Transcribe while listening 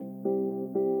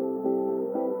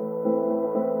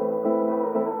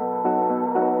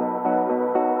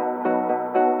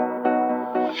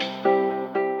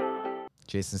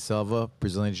Jason Silva,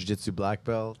 Brazilian Jiu-Jitsu black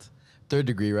belt, 3rd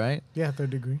degree, right? Yeah, 3rd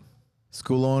degree.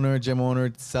 School owner, gym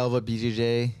owner, Selva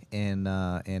BJJ in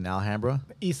Alhambra,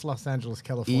 East Los Angeles,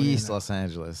 California. East now. Los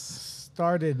Angeles.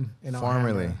 Started in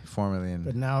Alhambra, Formerly in.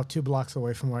 but now 2 blocks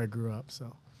away from where I grew up.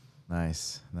 So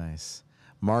Nice.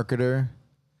 Marketer,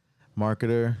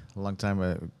 a long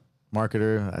time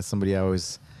marketer. Somebody I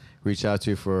always reach out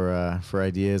to for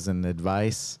ideas and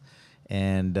advice,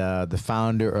 and the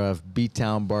founder of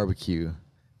Beattown Barbecue,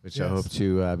 which I hope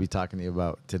to be talking to you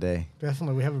about today.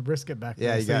 Definitely, we have a brisket back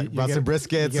there. Yeah, you brought some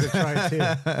briskets. You get to try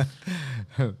it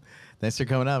too. Thanks for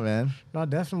coming out, man. No,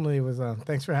 definitely. It was.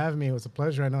 Thanks for having me. It was a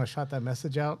pleasure. I know I shot that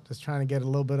message out, just trying to get a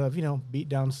little bit of beat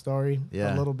down story.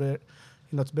 Yeah. A little bit.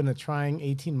 It's been a trying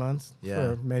 18 months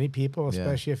for many people,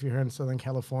 especially if you're here in Southern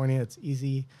California. It's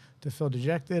easy to feel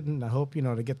dejected, and I hope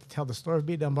to get to tell the story of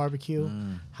Beatdown Barbecue,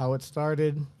 how it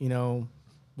started,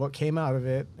 what came out of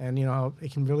it, and how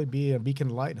it can really be a beacon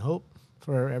of light and hope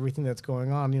for everything that's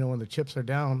going on. When the chips are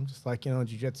down, just like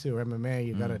jiu-jitsu or MMA,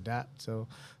 you got to adapt. So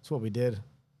that's what we did.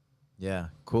 Yeah,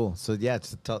 cool. So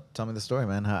just tell me the story,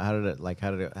 man. How did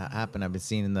it happen? I've been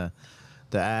seeing the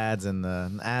ads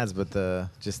but the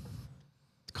just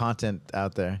content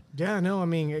out there. Yeah, no,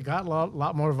 it got a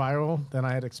lot more viral than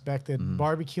I had expected.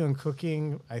 Barbecue and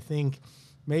cooking, I think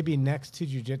maybe next to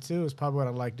jiu-jitsu is probably what I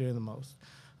like doing the most.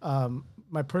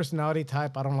 My personality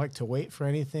type, I don't like to wait for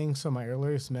anything, so my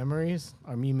earliest memories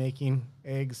are me making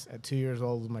eggs at 2 years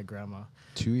old with my grandma.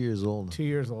 2 years old? 2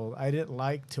 years old. I didn't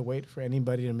like to wait for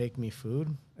anybody to make me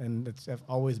food, and I've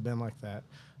always been like that.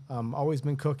 Always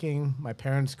been cooking. My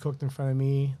parents cooked in front of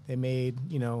me. They made,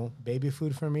 baby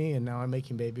food for me, and now I'm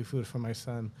making baby food for my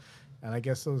son. And I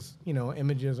guess those,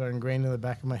 images are ingrained in the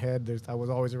back of my head. I was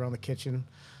always around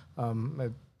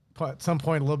the at some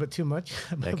point a little bit too much.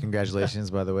 Yeah, congratulations,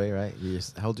 by the way, right?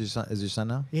 How old is your son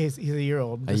now? He's a year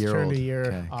old. Just turned a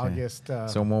year, August.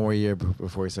 So one more year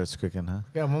before he starts cooking, huh?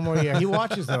 Yeah, one more year. He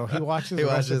watches, though. He watches the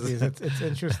recipes. It's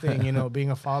interesting,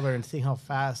 being a father and seeing how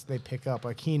fast they pick up.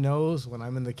 Like, he knows when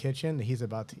I'm in the kitchen that he's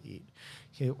about to eat.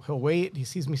 He'll wait. He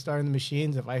sees me starting the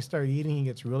machines. If I start eating, he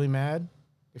gets really mad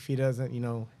if he doesn't,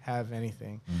 have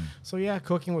anything. So, yeah,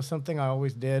 cooking was something I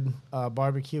always did.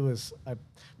 Barbecue was...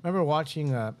 I remember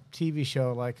watching a TV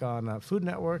show like on Food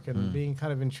Network and being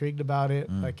kind of intrigued about it.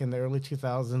 Like in the early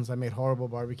 2000s, I made Horrible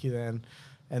Barbecue then.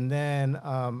 And then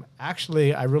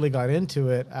actually I really got into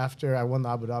it after I won the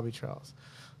Abu Dhabi trials.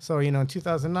 So, in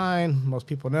 2009, most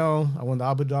people know, I won the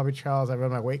Abu Dhabi trials. I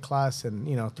ran my weight class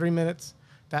in, 3 minutes.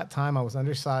 That time I was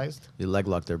undersized. You leg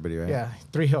locked everybody, right? Yeah,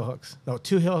 3 heel hooks. No,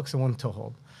 2 heel hooks and 1 toe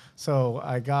hold. So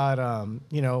I got, I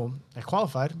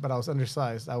qualified, but I was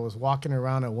undersized. I was walking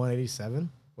around at 187.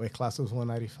 Weight class was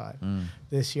 195.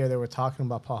 This year they were talking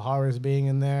about Paul Harris being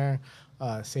in there,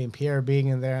 St. Pierre being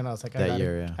in there, and I was like,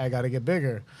 I got to get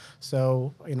bigger.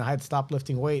 So, I had stopped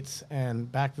lifting weights,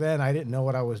 and back then I didn't know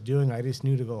what I was doing. I just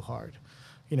knew to go hard.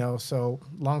 So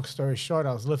long story short,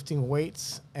 I was lifting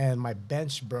weights, and my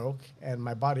bench broke, and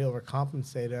my body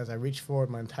overcompensated. As I reached forward,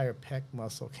 my entire pec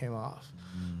muscle came off.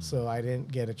 So I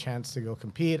didn't get a chance to go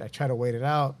compete. I tried to wait it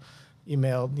out.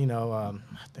 Emailed,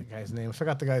 the guy's name. I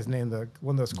forgot the guy's name, the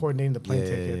one that was coordinating the plane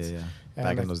tickets. Yeah.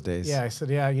 Back in those days. Yeah, I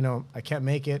said, I can't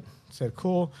make it. I said,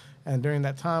 cool. And during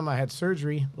that time, I had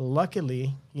surgery.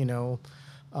 Luckily,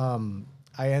 I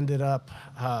ended up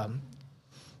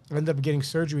getting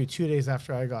surgery 2 days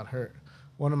after I got hurt.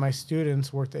 One of my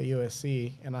students worked at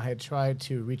USC, and I had tried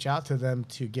to reach out to them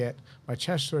to get my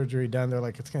chest surgery done. They're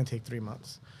like, it's going to take 3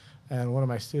 months. And one of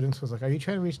my students was like, are you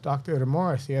trying to reach Dr.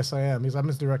 Otomura? I said, yes, I am. He's I'm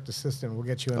his direct assistant. We'll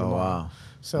get you in tomorrow. Wow.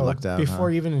 So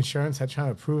before even insurance had trying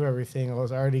to prove everything, I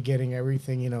was already getting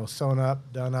everything, sewn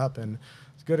up, done up, and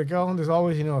it's good to go. And there's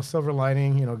always, a silver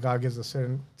lining. God gives a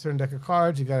certain deck of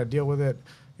cards. You got to deal with it.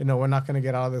 We're not going to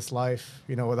get out of this life,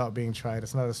 without being tried.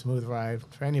 It's not a smooth ride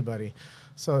for anybody.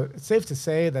 So it's safe to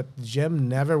say that the gym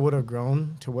never would have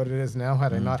grown to what it is now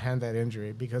had I not had that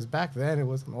injury, because back then it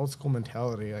was an old school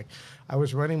mentality. Like, I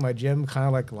was running my gym kind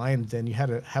of like Lions Den. You had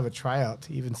to have a tryout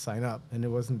to even sign up, and it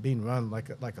wasn't being run like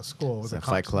a school. It was a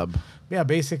fight club. Yeah,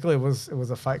 basically it was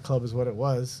a fight club is what it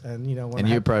was. And when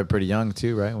you were probably pretty young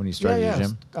too, right, when you started your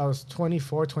gym? I was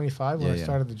 24, 25 when I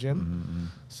started the gym.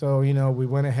 So we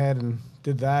went ahead and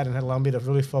did that, and it allowed me to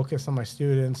really focus on my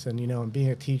students and and being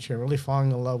a teacher, really falling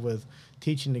in love with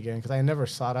teaching again, because I never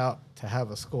sought out to have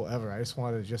a school ever. I just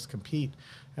wanted to just compete.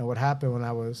 And what happened when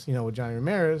I was, with Johnny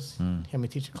Ramirez, he had me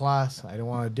teach a class. I didn't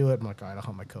want to do it. I'm like, all right, I'll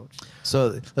help my coach.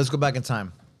 So let's go back in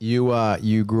time.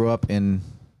 You grew up in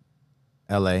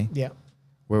L.A. Yeah.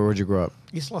 Where'd you grow up?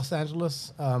 East Los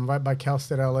Angeles, right by Cal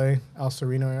State, L.A., El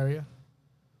Sereno area.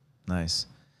 Nice.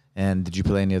 And did you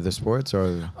play any other sports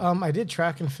or I did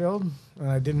track and field,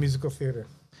 and I did musical theater.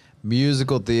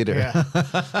 musical theater? Yeah.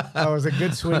 I was a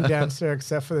good swing dancer,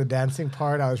 except for the dancing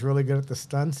part. I was really good at the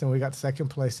stunts, and we got second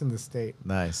place in the state.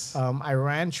 Nice. I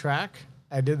ran track.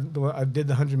 I did the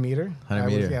 100 meter. 100 I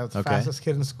was, meter. yeah, I was the Okay. fastest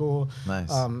kid in school.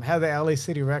 Nice. Had the LA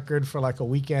City record for like a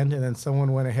weekend, and then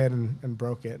someone went ahead and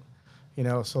broke it. You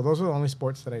know, so those were the only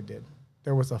sports that I did.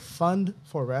 There was a fund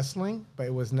for wrestling, but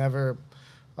it was never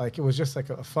like, it was just like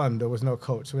a fund. There was no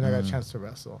coach, so we never got a chance to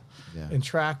wrestle. Yeah. In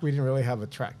track, we didn't really have a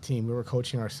track team. We were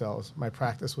coaching ourselves. My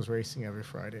practice was racing every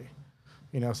Friday.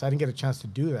 You know, so I didn't get a chance to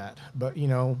do that. But, you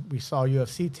know, we saw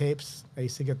UFC tapes. I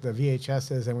used to get the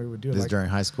VHSs, and we would do This is like, during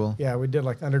high school? yeah, we did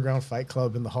like underground fight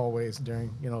club in the hallways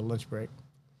during, you know, lunch break.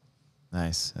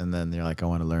 Nice. And then you're like, I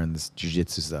want to learn this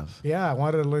jiu-jitsu stuff. Yeah, I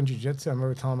wanted to learn jiu-jitsu. I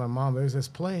remember telling my mom, there's this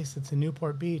place. It's in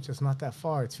Newport Beach. It's not that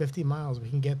far. It's 50 miles. We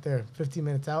can get there 50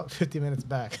 minutes out, 50 minutes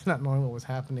back, not knowing what was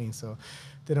happening. So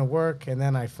didn't work. And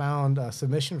then I found a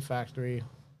Submission Factory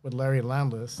with Larry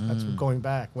Landless. That's going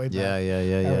back, way back.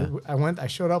 Yeah. I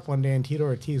showed up one day and Tito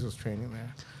Ortiz was training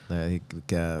there.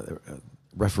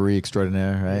 Referee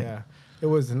extraordinaire, right? Yeah. It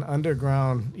was an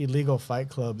underground illegal fight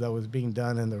club that was being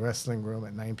done in the wrestling room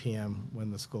at 9 p.m.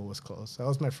 when the school was closed. So that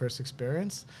was my first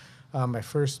experience. My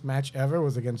first match ever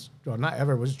was against, well, not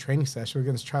ever, it was a training session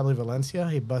against Charlie Valencia.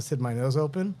 He busted my nose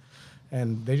open,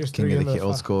 and they just King of the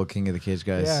old school King of the Cage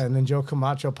guys. Yeah, and then Joe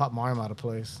Camacho popped my arm out of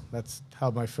place. That's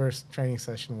how my first training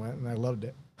session went, and I loved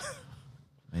it.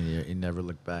 And you never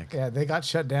looked back. Yeah, they got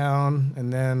shut down,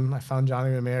 and then I found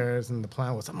Johnny Ramirez, and the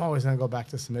plan was I'm always gonna go back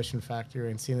to Submission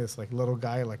Factory and seeing this like little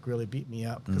guy like really beat me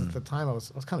up because at the time I was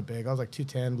kind of big. I was like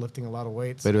 210, lifting a lot of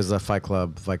weights. But it was a fight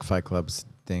club, like fight clubs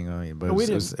thing. But But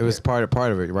it was part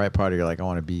of it, right? Part of you're like, I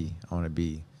want to be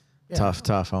Yeah.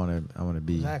 tough. I want to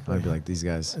be, Exactly. I want to be like these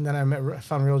guys. And then I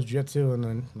found real jiu-jitsu, and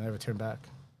then I never turned back.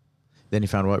 Then you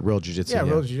found what? Real jiu-jitsu. Yeah,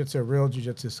 real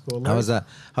jiu-jitsu school. How was that?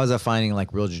 How was that finding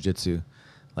like real jiu-jitsu?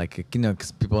 Like, you know,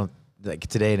 because people like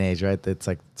today and age, right? It's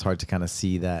like it's hard to kind of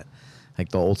see that, like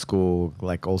the old school.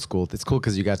 It's cool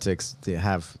because you got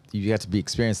to be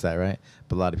experienced that, right?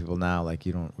 But a lot of people now, like,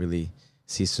 you don't really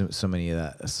see so many of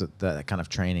that kind of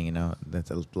training. You know,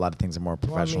 that's a lot of things are more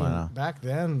professional now. Back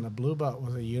then, the blue belt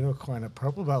was a unicorn. A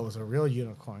purple belt was a real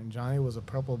unicorn. Johnny was a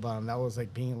purple belt, and that was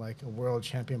like being like a world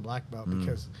champion black belt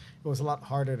because it was a lot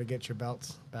harder to get your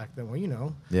belts back then. Well,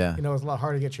 Yeah. it was a lot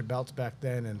harder to get your belts back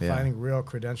then, and Yeah. finding real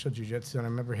credentialed jiu-jitsu. And I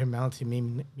remember him mounting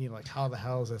me like, how the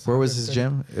hell is this? Where was his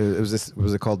gym?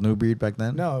 Was it called New Breed back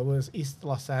then? No, it was East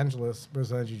Los Angeles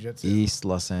Brazilian Jiu-Jitsu. East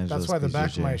Los Angeles. That's why the back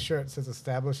of BJJ. my shirt says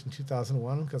established in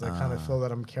 2001 because I kind of feel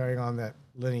that I'm carrying on that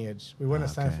lineage. We went to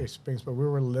Santa Fe Springs, but we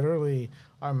were literally,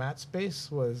 our mat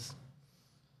space was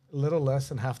a little less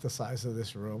than half the size of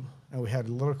this room. And we had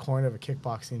a little corner of a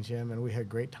kickboxing gym, and we had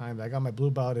great times. I got my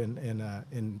blue belt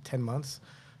in 10 months.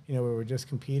 You know, we were just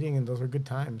competing, and those were good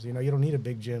times. You know, you don't need a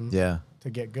big gym Yeah. to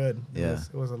get good. Yeah.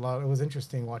 It was a lot. It was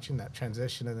interesting watching that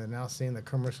transition, and then now seeing the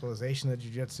commercialization of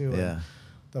jiu-jitsu. Yeah. And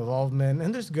the involvement,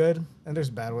 and there's good and there's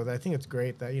bad with it. I think it's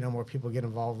great that, you know, more people get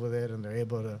involved with it and they're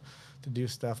able to do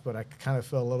stuff, but I kind of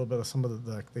feel a little bit of some of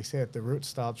the they say that the root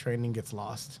style training gets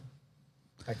lost.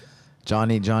 Like,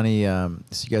 Johnny, so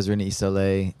you guys are in East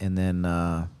LA, and then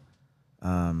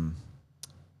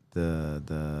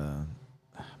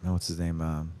what's his name?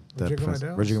 Rodrigo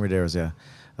Medeiros? Rodrigo Medeiros,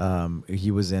 yeah.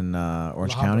 He was in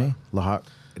Orange La County. La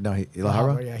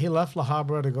Habra? Yeah, he left La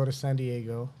Habra to go to San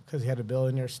Diego because he had a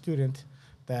billionaire student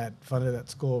that funded that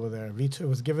school over there. It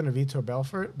was given to Vitor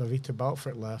Belfort, but Vitor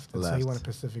Belfort left, and so he went to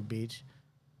Pacific Beach.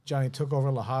 Johnny took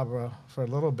over La Habra for a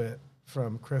little bit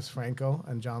from Chris Franco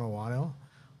and John Owano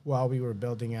while we were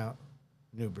building out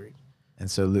New Breed. And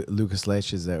so Lucas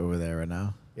Leitch is over there right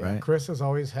now, Yeah, right? Chris has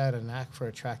always had a knack for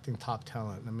attracting top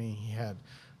talent. I mean, he had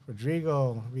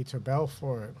Rodrigo, Vitor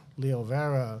Belfort, Leo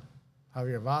Vera,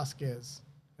 Javier Vasquez,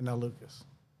 and now Lucas.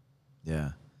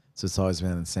 Yeah. So it's always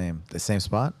been the same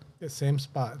spot? The same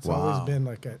spot. It's Wow. always been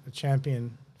like a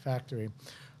champion factory.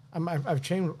 I've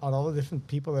trained on all the different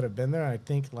people that have been there. I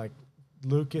think like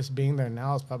Lucas being there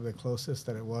now is probably the closest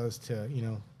that it was to, you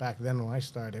know, back then when I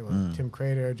started. It was Tim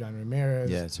Crater, John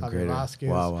Ramirez, Yeah, Tim Javier Crater. Vasquez,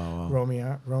 Wow.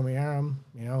 Romy Aram,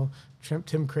 you know,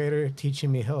 Tim Crater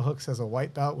teaching me heel hooks as a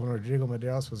white belt when Rodrigo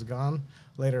Medeiros was gone.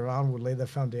 Later on, would lay the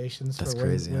foundations That's for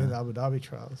crazy, winning huh? the Abu Dhabi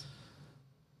trials.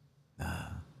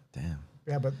 Damn.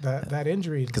 Yeah, but that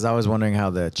injury. Because I was wondering how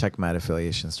the Checkmat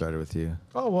affiliation started with you.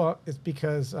 Oh, well, it's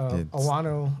because It's-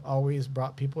 Owano always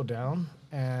brought people down.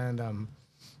 And I'm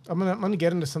gonna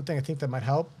get into something I think that might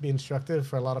help be instructive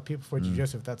for a lot of people for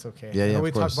jiu-jitsu, if that's okay. Yeah, I know of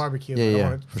we course. talk barbecue. Yeah, but I yeah,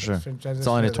 wanna for sure. transition It's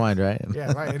all to this. intertwined, right?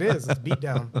 Yeah, right. It is. It's beat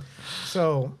down.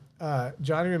 So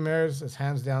Johnny Ramirez is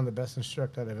hands down the best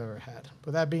instructor that I've ever had.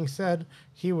 But that being said,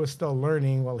 he was still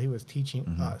learning while he was teaching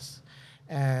us.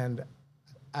 And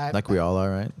Like we all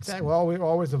are, right? well, we were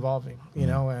always evolving, you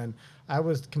know, and I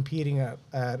was competing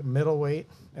at middleweight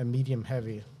and medium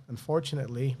heavy.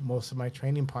 Unfortunately, most of my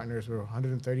training partners were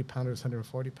 130 pounders,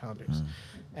 140 pounders.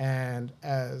 And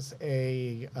as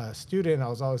a student, I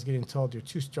was always getting told, you're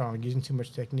too strong, you're using too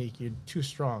much technique, you're too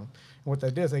strong. And what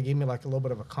that did is they gave me like a little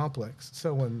bit of a complex.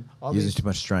 So when all Using these, too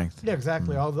much strength. yeah,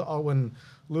 exactly. When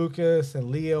Lucas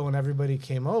and Leo and everybody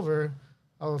came over,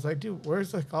 I was like, dude,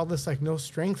 where's like all this like no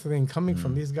strength thing coming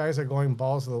from? These guys are going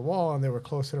balls to the wall, and they were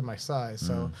closer to my size.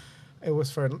 So it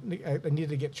was I needed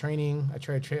to get training. I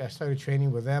started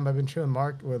training with them. I've been training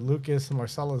with Lucas and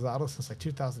Marcelo Zato since like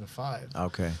 2005.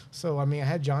 Okay. So I mean, I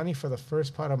had Johnny for the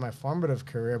first part of my formative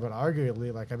career, but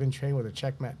arguably, like I've been training with a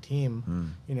Checkmat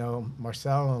team, you know,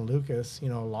 Marcelo and Lucas, you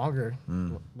know, longer.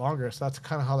 So that's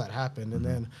kind of how that happened. And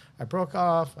then I broke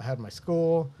off. I had my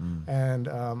school, and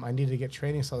I needed to get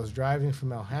training, so I was driving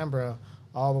from Alhambra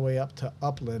all the way up to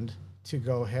Upland to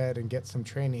go ahead and get some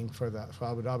training for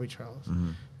Abu Dhabi trials.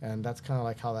 And that's kind of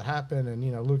like how that happened. And,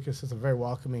 you know, Lucas is a very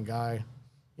welcoming guy,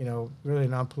 you know, really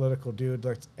non-political dude,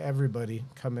 lets everybody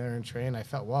come there and train. I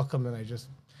felt welcome, and I just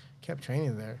kept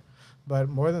training there. But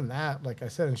more than that, like I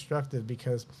said, instructive,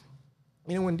 because,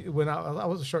 you know, when I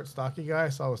was a short, stocky guy,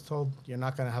 so I was told you're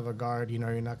not going to have a guard, you know,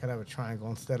 you're not going to have a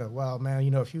triangle, instead of, well, man, you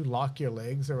know, if you lock your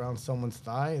legs around someone's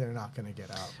thigh, they're not going to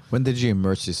get out. When did you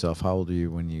immerse yourself? How old were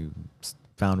you when you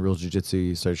found real jiu-jitsu?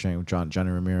 You started training with Johnny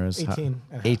Ramirez? 18.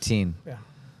 18. Yeah.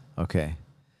 Okay.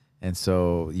 And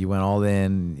so you went all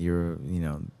in. You're, you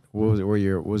know, what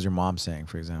was your mom saying,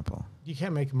 for example? You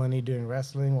can't make money doing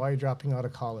wrestling while you're dropping out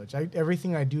of college.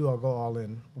 Everything I do, I'll go all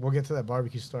in. We'll get to that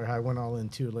barbecue story, how I went all in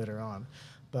too later on.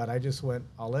 But I just went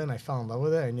all in. I fell in love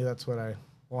with it. I knew that's what I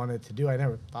wanted to do. I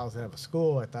never thought I was going to have a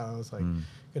school. I thought I was like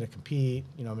going to compete,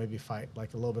 you know, maybe fight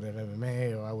like a little bit of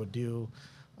MMA, or I would do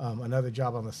another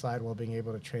job on the side while being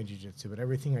able to train jiu-jitsu. But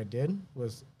everything I did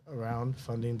was around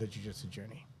funding the jiu-jitsu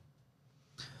journey.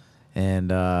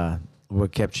 And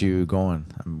what kept you going?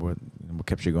 What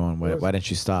kept you going? Why didn't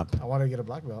you stop? I wanted to get a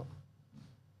black belt.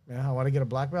 Yeah, I wanted to get a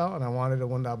black belt, and I wanted to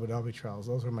win the Abu Dhabi trials.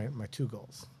 Those were my two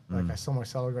goals. Like I saw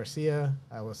Marcelo Garcia.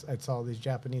 I saw these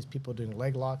Japanese people doing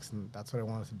leg locks, and that's what I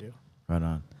wanted to do. Right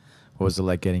on. What was it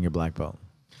like getting your black belt?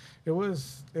 It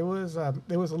was a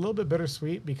little bit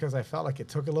bittersweet, because I felt like it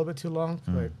took a little bit too long,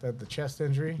 like the chest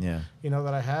injury, you know,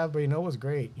 that I have. But you know, it was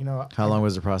great. You know, how long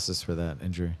was the process for that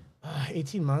injury?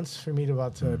 18 months for me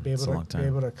to be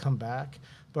able to come back.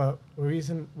 But the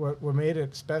reason what made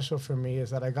it special for me is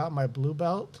that I got my blue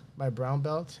belt, my brown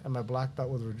belt, and my black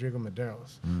belt with Rodrigo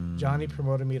Medeiros. Johnny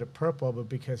promoted me to purple, but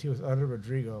because he was under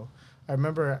Rodrigo, I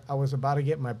remember I was about to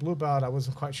get my blue belt. I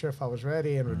wasn't quite sure if I was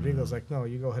ready, and Rodrigo's like, "No,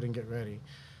 you go ahead and get ready."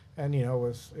 And, you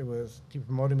know, he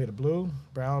promoted me to blue,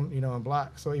 brown, you know, and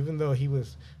black. So even though he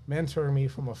was mentoring me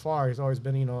from afar, he's always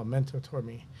been, you know, a mentor toward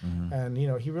me. And, you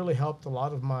know, he really helped a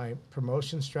lot of my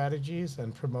promotion strategies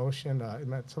and promotion,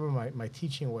 some of my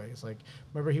teaching ways. Like,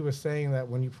 remember he was saying that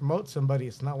when you promote somebody,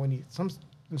 it's not some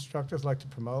instructors like to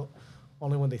promote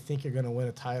only when they think you're going to win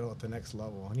a title at the next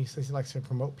level. And he says he likes to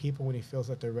promote people when he feels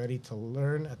that they're ready to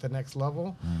learn at the next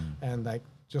level. And like,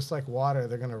 just like water,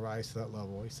 they're going to rise to that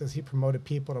level. He says he promoted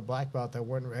people to black belt that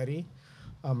weren't ready.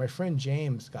 My friend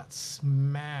James got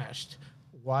smashed,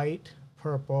 white,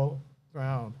 purple,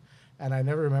 brown. And I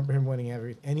never remember him winning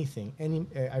anything.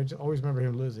 I just always remember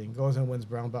him losing. Goes and wins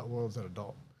brown belt worlds at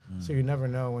adult. So you never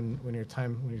know when your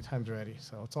time's ready.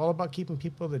 So it's all about keeping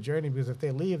people the journey, because if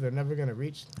they leave, they're never going to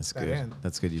reach that end.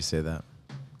 That's good you say that,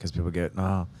 because people get,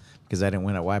 because I didn't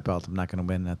win at white belt, I'm not going to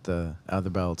win at the other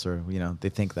belts, or, you know, they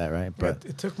think that, right? But yeah,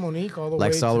 it took Monique all the way.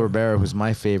 Like Saul Rivera, who's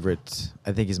my favorite.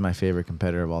 I think he's my favorite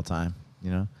competitor of all time.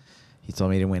 You know, he told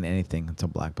me he didn't win anything until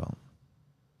black belt.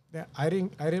 Yeah, I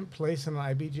didn't place in an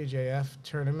IBJJF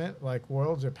tournament like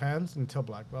Worlds or Pans until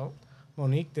black belt.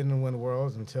 Monique didn't win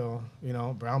Worlds until, you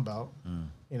know, brown belt.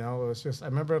 You know, it was just, I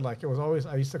remember like it was always,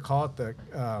 I used to call it the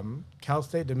Cal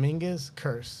State Dominguez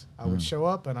curse. I would show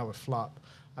up and I would flop.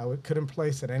 Couldn't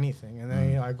place at anything. And then,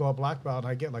 you know, I go a black belt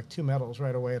and I get like 2 medals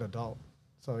right away at adult.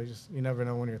 So you never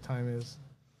know when your time is.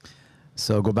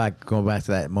 So going back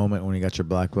to that moment when you got your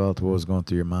black belt, what was going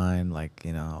through your mind? Like,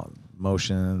 you know,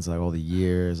 emotions, like all the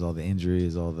years, all the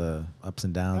injuries, all the ups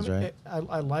and downs, right?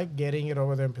 I like getting it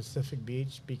over there in Pacific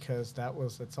Beach, because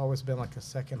it's always been like a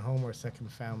second home or a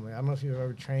second family. I don't know if you've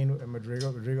ever trained at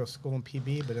Rodrigo's school in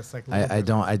PB, but it's like I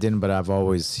didn't, but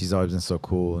he's always been so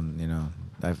cool, and, you know,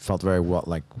 I felt very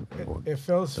like it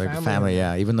feels like family. Family,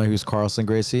 yeah. Even though he was Carlson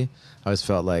Gracie, I always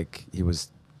felt like he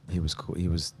was he was cool. He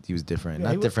was different.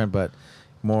 Yeah, Not different, but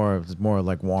more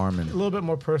like warm and a little bit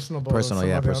more personable. Personal, than some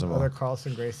yeah, of the personable. Other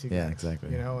Carlson Gracie guys. Yeah, exactly.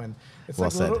 You know, and it's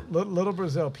Well like said. little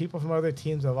Brazil. People from other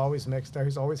teams have always mixed there.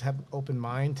 He's always had an open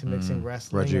mind to mixing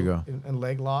wrestling Rodrigo. and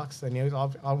leg locks. And he's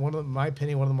one of my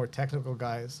opinion, one of the more technical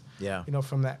guys. Yeah. You know,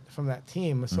 from that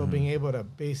team. So being able to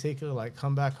basically like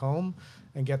come back home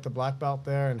and get the black belt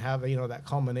there and have that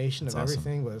culmination of That's awesome.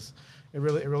 everything was. It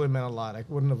really meant a lot. I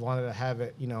wouldn't have wanted to have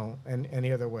it,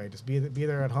 any other way. Just be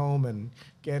there at home and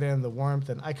get in the warmth.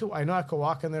 And I know I could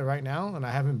walk in there right now, and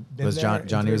I haven't been Was there.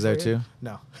 Johnny was there too?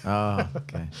 No. Oh,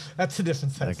 okay. That's a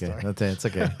different set Okay, story. it's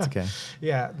okay. It's okay.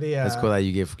 Yeah, It's cool that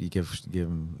you give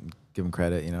him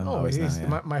credit. You know, Oh, always he's,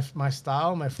 now, yeah. my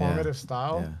style, my formative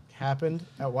style Yeah. happened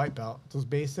at white belt. Those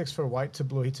basics for white to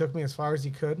blue. He took me as far as he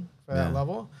could for that Yeah.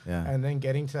 level, Yeah. and then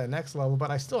getting to that next level.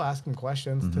 But I still ask him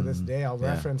questions to this day. I'll Yeah.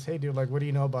 reference, hey, dude, like, what do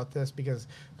you know about this? Because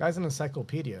guy's an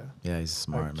encyclopedia. Yeah, he's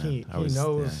smart, Like, man. he I was-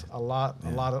 knows yeah. a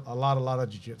lot of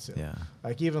jiu-jitsu. Yeah.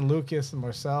 Like even Lucas and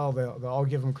Marcel, they'll all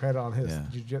give him credit on his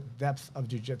Yeah. depth of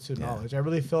jiu-jitsu Yeah. knowledge. I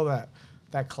really feel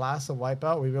that class of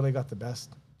wipeout, we really got the best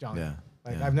Johnny. Yeah.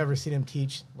 Like Yeah. I've never seen him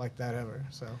teach like that ever.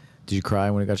 So Did you cry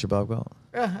when you got your black belt?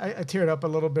 yeah, I teared up a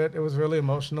little bit. It was really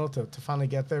emotional to finally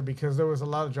get there because there was a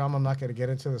lot of drama. I'm not going to get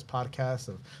into this podcast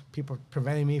of people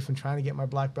preventing me from trying to get my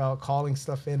black belt, calling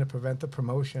stuff in to prevent the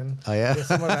promotion. Oh, yeah? There's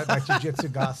some of that jiu-jitsu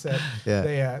gossip.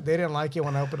 Yeah. They didn't like it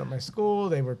when I opened up my school.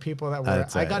 They were people that were.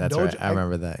 That's right, that's right. I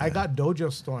remember that, I yeah. got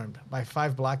dojo stormed by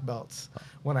 5 black belts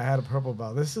when I had a purple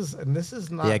belt. This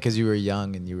is not. Yeah, because you were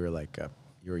young and you were like,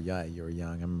 you were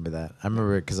young. I remember that. I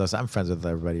remember because I'm friends with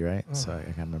everybody, right? So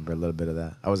I can remember a little bit of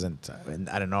that. I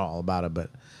didn't know all about it, but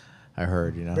I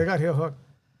heard, you know. They got heel hooked.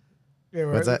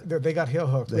 What's that? They got heel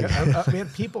hooked. We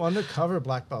had people undercover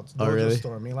black belts dojo really?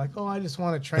 storming, like, oh, I just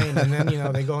want to train, and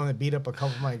then they go and beat up a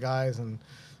couple of my guys, and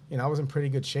I was in pretty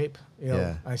good shape.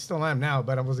 Yeah. I still am now,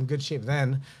 but I was in good shape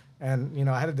then. And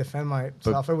I had to defend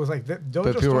myself. It was like dojo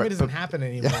people storming doesn't happen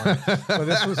anymore. But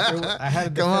this was I had to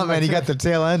defend Come on, man! You got myself. the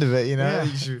tail end of it, you know. Yeah.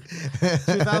 You should-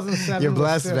 2007 You're was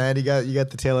blessed, still- man. You got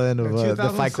the tail end of the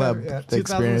Fight Club yeah,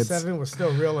 experience. 2007 was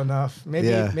still real enough. Maybe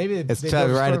it's they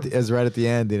right dojo at stormed- right at the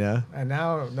end, you know. and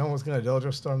now no one's gonna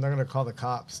dojo storm. They're gonna call the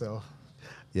cops. So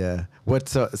Yeah.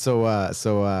 What?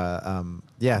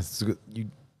 Yeah. So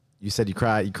you said you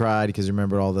cried because you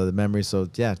remembered all the memories. So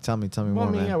yeah, tell me well,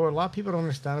 more, man. what a lot of people don't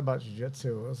understand about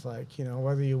jiu-jitsu is like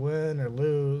whether you win or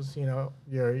lose,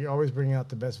 you're always bringing out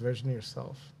the best version of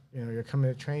yourself. You're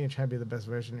coming to train, you're trying to be the best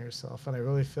version of yourself, and I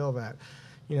really feel that,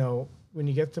 when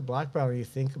you get to black belt and you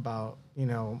think about,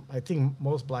 I think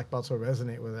most black belts will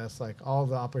resonate with us, like all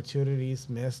the opportunities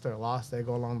missed or lost that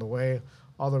go along the way,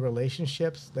 all the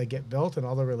relationships that get built and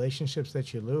all the relationships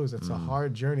that you lose. It's a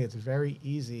hard journey. It's very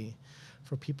easy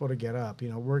for people to get up.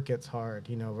 Work gets hard,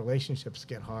 relationships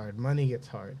get hard, money gets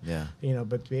hard. Yeah.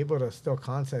 But to be able to still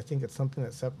contact, I think it's something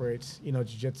that separates,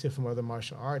 jiu-jitsu from other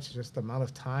martial arts, just the amount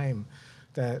of time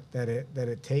that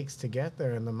it takes to get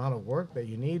there and the amount of work that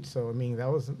you need. So I mean, that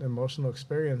was an emotional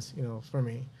experience, for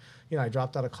me. I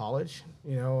dropped out of college,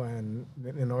 and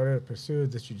in order to pursue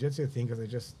this jiu-jitsu thing, because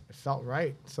it felt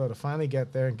right. So to finally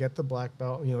get there and get the black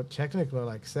belt, technically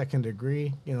like second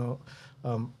degree,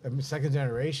 second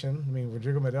generation. I mean,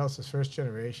 Rodrigo Medeiros is first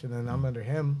generation, and I'm under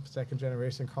him, second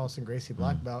generation. Carlson Gracie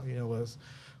black belt,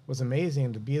 was amazing.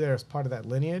 And to be there as part of that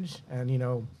lineage,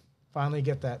 and finally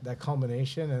get that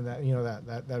culmination and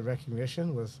that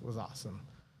recognition was awesome.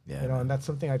 Yeah. And that's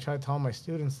something I try to tell my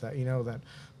students that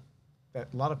that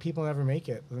a lot of people never make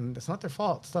it, and it's not their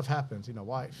fault. Stuff happens.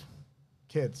 Wife,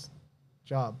 kids,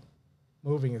 job,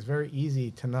 moving. It's very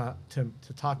easy to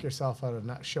talk yourself out of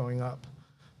not showing up.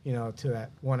 To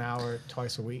that 1 hour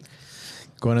twice a week.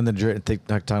 Going in the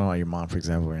talking about your mom, for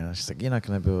example, she's like, you're not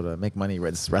gonna be able to make money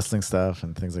with this wrestling stuff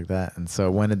and things like that. And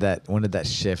so when did that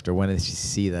shift, or when did she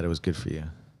see that it was good for you?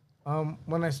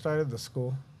 When I started the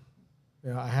school,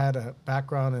 I had a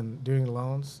background in doing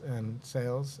loans and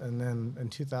sales, and then in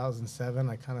 2007,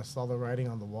 I kind of saw the writing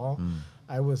on the wall.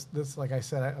 I was like I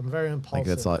said, I'm very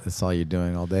impulsive. Like that's all you're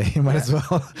doing all day. You might as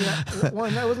well. Yeah, well,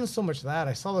 and that wasn't so much that.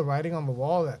 I saw the writing on the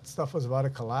wall that stuff was about to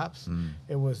collapse.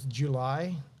 It was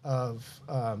July of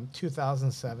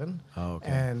 2007. Oh, okay.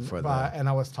 And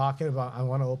I was talking about I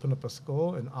want to open up a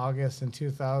school in August in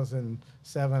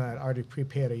 2007. I'd already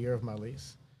prepaid a year of my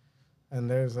lease. And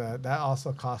that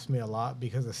also cost me a lot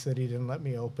because the city didn't let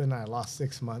me open. I lost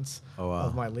 6 months Oh, wow.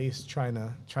 of my lease trying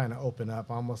to open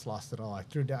up. I almost lost it all. I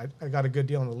got a good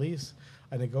deal on the lease.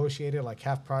 I negotiated like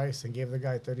half price and gave the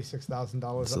guy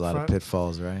 $36,000 It's up a lot front. of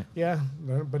pitfalls, right? Yeah,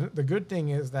 but the good thing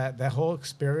is that that whole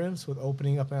experience with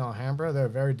opening up in Alhambra, they're a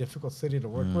very difficult city to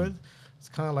work with. It's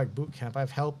kind of like boot camp.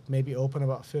 I've helped maybe open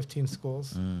about 15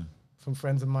 schools from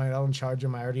friends of mine. I don't charge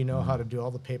them. I already know how to do all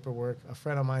the paperwork. A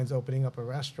friend of mine's opening up a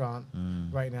restaurant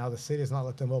right now. The city has not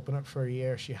let them open up for a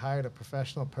year. She hired a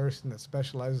professional person that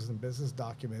specializes in business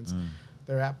documents.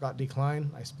 Their app got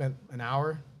declined. I spent an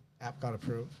hour. App got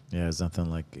approved. Yeah, there's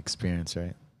nothing like experience,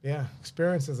 right? Yeah,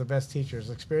 experience is the best teachers.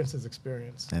 Experience is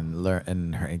experience. And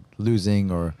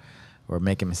losing or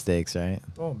making mistakes, right?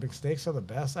 Oh, mistakes are the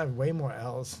best. I have way more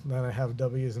L's than I have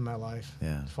W's in my life.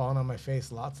 Yeah. Falling on my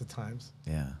face lots of times.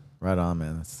 Yeah, right on,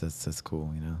 man. That's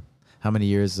cool. You know, how many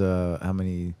years?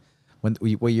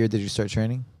 What year did you start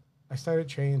training? I started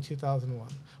training in 2001.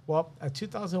 Well,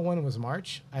 2001 was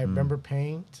March. I remember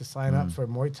paying to sign up for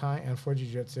Muay Thai and for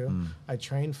Jiu-Jitsu. I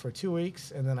trained for 2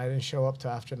 weeks, and then I didn't show up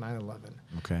till after 9/11.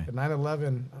 Okay. At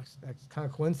 9/11, it's kind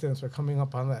of coincidence. We're coming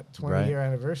up on that 20-year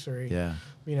anniversary. Yeah.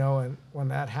 You know, and when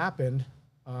that happened,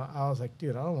 I was like,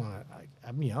 dude, I don't want to.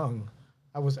 I'm young.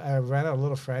 I ran a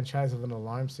little franchise of an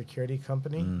alarm security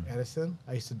company, Edison.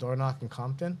 I used to door knock in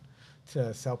Compton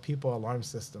to sell people alarm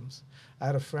systems. I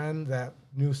had a friend that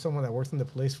knew someone that worked in the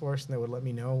police force, and they would let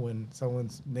me know when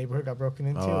someone's neighborhood got broken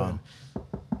into, and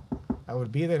I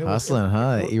would be there. Hustling,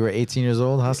 huh? You were 18 years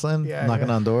old, hustling,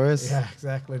 knocking on doors. Yeah,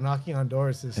 exactly. Knocking on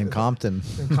doors in Compton.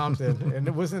 In Compton, and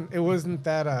it wasn't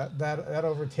that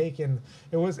overtaken.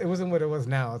 It wasn't what it was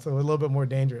now. It's a little bit more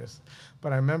dangerous.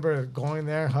 But I remember going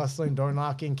there, hustling, door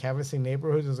knocking, canvassing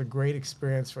neighborhoods. It was a great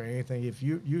experience for anything. If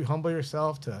you humble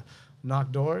yourself to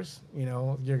knock doors, you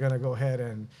know, you're gonna go ahead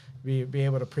and be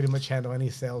able to pretty much handle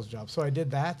any sales job. So I did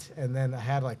that, and then I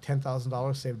had like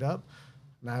 $10,000 saved up.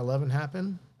 9/11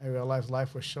 happened. I realized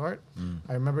life was short.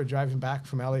 I remember driving back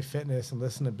from LA Fitness and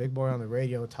listening to Big Boy on the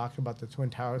radio talking about the Twin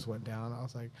Towers went down. I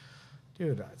was like,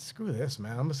 dude, screw this,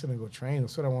 man. I'm just gonna go train.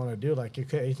 That's what I want to do. Like,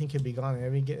 anything could be gone at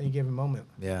any given moment.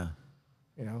 Yeah.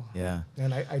 You know? Yeah.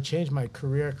 And I changed my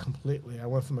career completely. I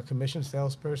went from a commission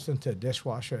salesperson to a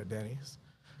dishwasher at Denny's,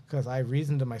 because I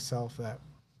reasoned to myself that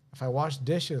if I washed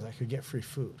dishes, I could get free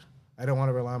food. I don't want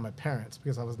to rely on my parents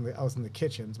because I was in the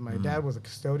kitchens. My dad was a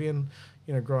custodian,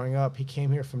 you know, growing up. He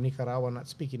came here from Nicaragua, not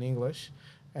speaking English,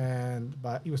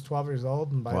 but he was 12 years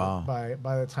old, and by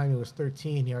the time he was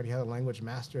 13, he already had a language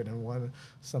mastered and won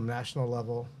some national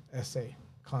level essay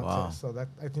contest. Wow. So that,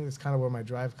 I think that's kind of where my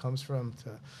drive comes from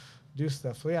to do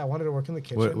stuff. So yeah, I wanted to work in the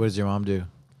kitchen. What does your mom do?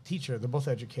 Teacher. They're both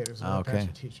educators. My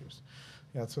parents are teachers.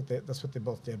 Yeah, that's what they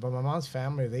both did. But my mom's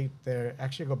family, they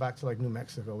actually go back to like New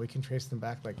Mexico. We can trace them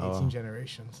back like 18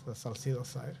 generations, the Salcido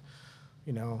side.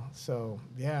 You know, so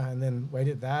yeah, and then I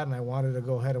did that, and I wanted to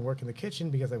go ahead and work in the kitchen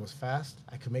because I was fast.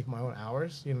 I could make my own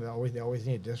hours. You know, they always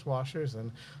needed dishwashers,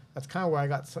 and that's kind of where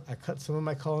I cut some of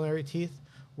my culinary teeth,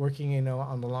 working, you know,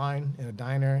 on the line in a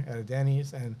diner at a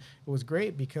Denny's, and it was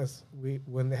great because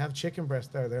when they have chicken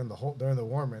breast there, they're in the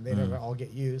warmer, and they never all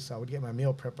get used. So I would get my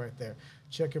meal prep right there: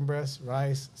 chicken breast,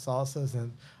 rice, salsas,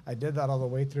 and I did that all the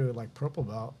way through like purple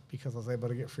belt because I was able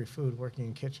to get free food working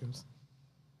in kitchens.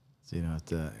 So you don't have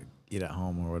to eat at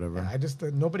home or whatever. Yeah, I just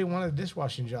nobody wanted a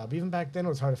dishwashing job. Even back then, it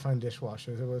was hard to find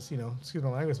dishwashers. It was, you know, excuse my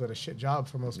language, but a shit job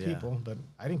for most people. But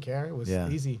I didn't care. It was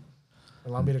easy. It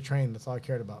allowed me to train. That's all I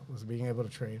cared about, was being able to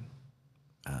train.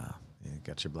 You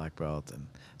got your black belt, and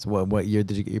so what year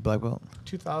did you get your black belt?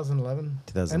 2011.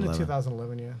 2011. End of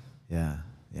 2011, yeah.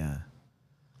 Yeah.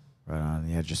 Right on.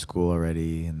 You had your school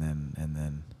already, and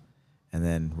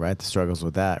then right, the struggles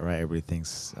with that, right? Everybody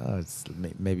thinks, oh, it's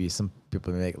maybe some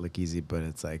people make it look easy, but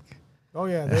it's like, oh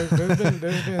yeah, there's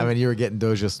been. I mean, you were getting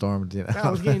Dojo stormed, you know. I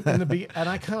was getting and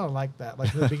I kind of like that.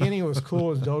 Like in the beginning, it was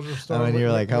cool. It was Dojo storm. I mean,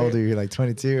 you're like, how old are you? You're like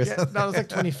 22 or something? No, I was like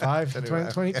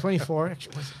 25, 24.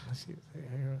 Actually, let's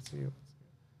see.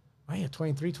 Oh yeah,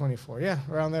 23, 24. Yeah,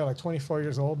 around there, like 24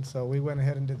 years old. So we went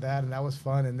ahead and did that, and that was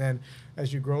fun. And then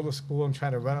as you grow the school and try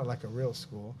to run it like a real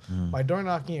school, my door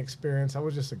knocking experience, I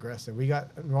was just aggressive. We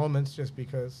got enrollments just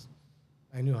because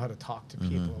I knew how to talk to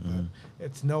people, but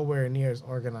it's nowhere near as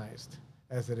organized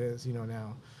as it is, you know,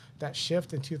 now. That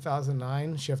shift in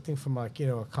 2009, shifting from like, you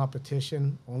know, a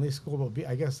competition only school, will be,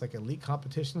 I guess, like elite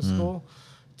competition school,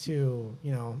 to,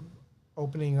 you know,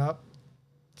 opening up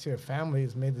to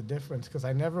families made the difference, because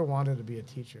I never wanted to be a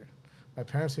teacher. My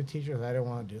parents were teachers. I didn't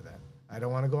want to do that. I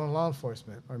don't want to go in law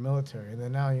enforcement or military. And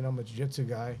then now, you know, I'm a jiu-jitsu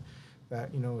guy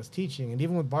that, you know, was teaching. And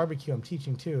even with barbecue, I'm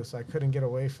teaching too. So I couldn't get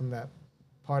away from that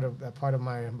part of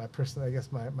my personal, I guess,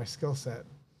 my skill set.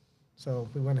 So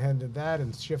we went ahead and did that,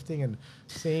 and shifting and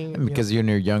seeing. Because when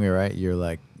you're younger, right?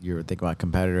 You're thinking about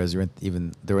competitors. There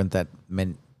weren't that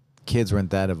many kids weren't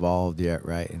that evolved yet,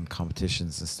 right? In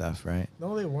competitions and stuff, right?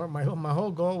 No, they weren't. My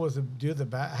whole goal was to do the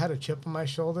I had a chip on my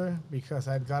shoulder because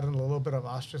I'd gotten a little bit of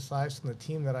ostracized from the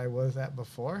team that I was at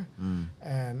before,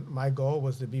 and my goal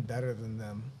was to be better than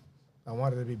them. I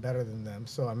wanted to be better than them,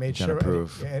 so I made Trying to sure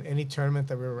prove. at any tournament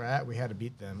that we were at, we had to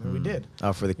beat them, and we did.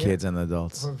 Oh, for the Yeah. kids and the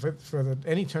adults. For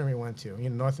any tournament we went to.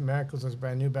 You know, North America was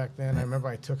brand new back then. I remember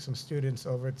I took some students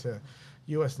over to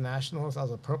U.S. Nationals. I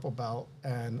was a purple belt,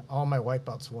 and all my white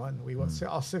belts won. We won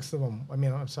all 6 of them. I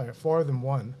mean, I'm sorry, 4 of them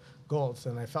won golds,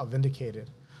 and I felt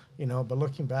vindicated. You know, but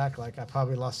looking back, like I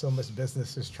probably lost so much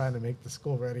business just trying to make the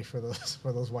school ready for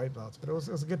those white belts. But it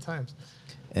was good times.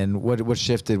 And what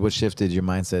shifted your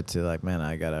mindset to like, man,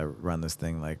 I gotta run this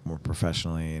thing like more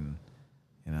professionally, and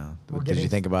you know, did you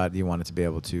think about you wanted to be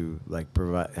able to like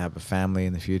have a family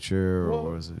in the future,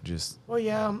 or was it just? Well,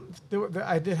 yeah,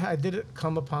 I did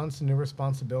come upon some new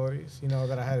responsibilities, you know,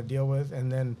 that I had to deal with,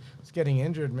 and then just getting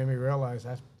injured made me realize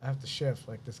I have to shift.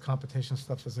 Like this competition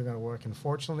stuff isn't going to work. And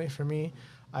fortunately for me,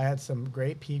 I had some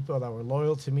great people that were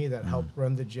loyal to me that helped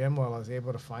run the gym while I was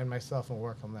able to find myself and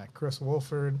work on that. Chris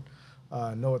Wolford,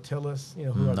 Noah Tillis, you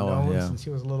know, who I've known since he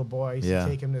was a little boy. I used to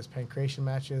take him to his pancration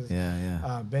matches.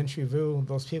 Ben Trivu,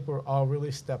 those people all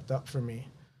really stepped up for me,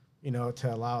 you know,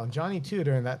 to allow. And Johnny too,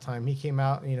 during that time, he came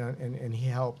out, you know, and he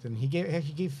helped. And he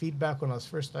gave feedback when I was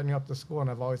first starting up the school, and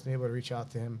I've always been able to reach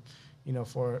out to him, you know,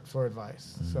 for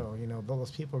advice. So, you know,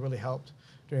 those people really helped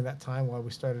during that time while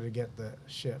we started to get the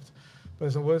shift.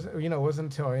 But it wasn't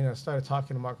until I started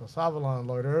talking to Marco Savalon,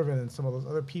 Lloyd Irvin, and some of those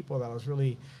other people that I was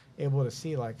really able to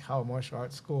see like how a martial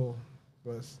arts school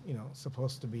was, you know,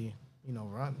 supposed to be, you know,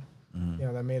 run. You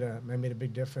know, that made a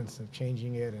big difference of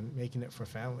changing it and making it for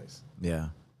families. Yeah.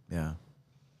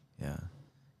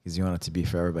 Because you want it to be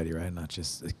for everybody, right? Not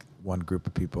just like one group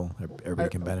of people. Everybody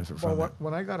can benefit from it.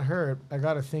 When I got hurt, I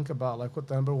got to think about like what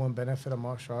the number one benefit of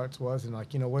martial arts was, and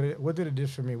like, you know, what did it do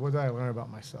for me? What did I learn about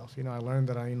myself? You know, I learned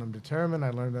that I'm determined.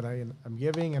 I learned that I'm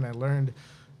giving, and I learned,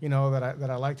 you know, that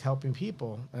I liked helping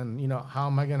people. And you know, how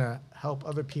am I gonna help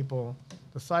other people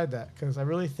decide that? Because I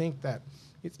really think that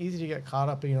it's easy to get caught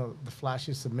up in, you know, the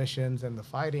flashy submissions and the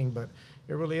fighting, but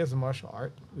it really is a martial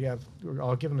art. We're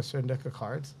all given a certain deck of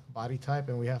cards, body type,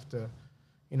 and we have to,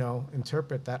 you know,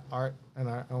 interpret that art in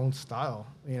our own style,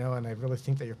 you know. And I really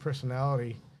think that your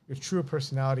true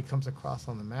personality comes across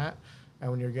on the mat. And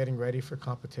when you're getting ready for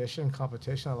competition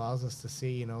allows us to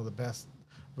see, you know, the best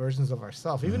versions of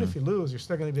ourselves. Even if you lose, you're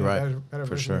still going to be a better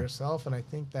version of yourself. And I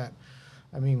think that,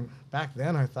 I mean, back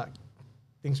then I thought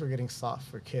things were getting soft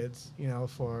for kids, you know,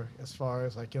 for as far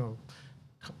as like, you know,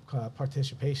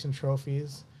 participation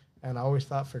trophies. And I always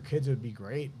thought for kids it would be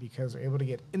great because they're able to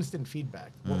get instant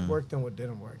feedback, what worked and what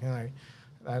didn't work. And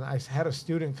I had a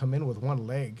student come in with one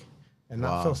leg and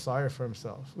not feel sorry for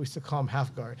himself. We used to call him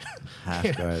half guard.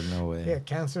 Half guard, no way. Yeah,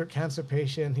 cancer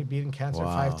patient. He'd beaten cancer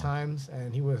 5 times,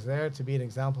 and he was there to be an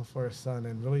example for his son.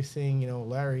 And really seeing, you know,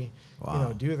 Larry, you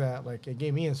know, do that, like it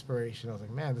gave me inspiration. I was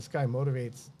like, man, this guy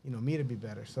motivates, you know, me to be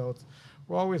better. So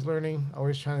we're always learning,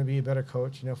 always trying to be a better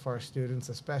coach, you know, for our students,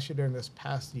 especially during this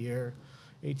past year,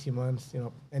 18 months. You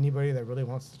know, anybody that really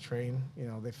wants to train, you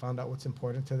know, they found out what's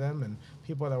important to them, and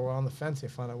people that were on the fence, they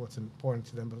found out what's important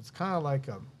to them. But it's kind of like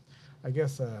I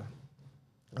guess a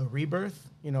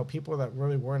rebirth. You know, people that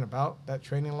really weren't about that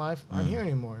training life aren't here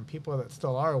anymore, and people that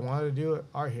still are wanted to do it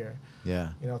are here. Yeah.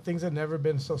 You know, things have never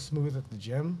been so smooth at the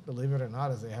gym, believe it or not,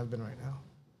 as they have been right now.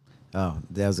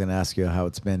 Oh, I was going to ask you how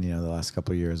it's been, you know, the last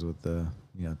couple of years with the,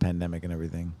 you know, pandemic and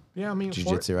everything. Yeah, I mean,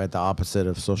 jiu-jitsu, right? The opposite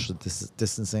of social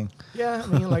distancing. Yeah, I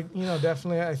mean, like, you know,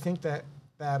 definitely. I think that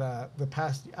the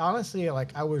past, honestly, like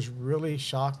I was really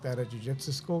shocked at a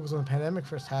jiu-jitsu school because when the pandemic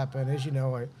first happened, as you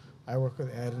know, I work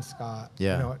with Ed and Scott, you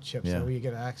know, at CHIP, so we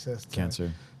get access to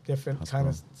cancer, different hospital.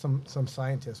 kind of some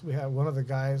scientists. We have one of the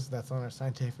guys that's on our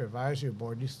scientific advisory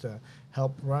board used to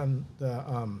help run the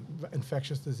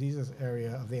infectious diseases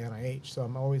area of the NIH. So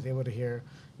I'm always able to hear,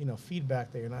 you know,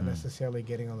 feedback that you're not necessarily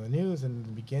getting on the news. And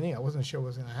in the beginning, I wasn't sure what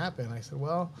was going to happen. I said,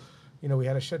 well, you know, we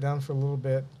had to shut down for a little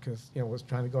bit because, you know, was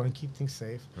trying to go and keep things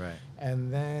safe. Right.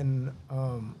 And then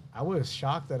I was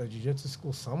shocked that a jiu-jitsu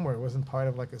school somewhere wasn't part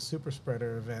of like a super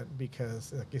spreader event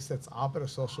because, like you said, it's opposite of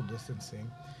social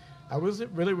distancing. I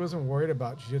really wasn't worried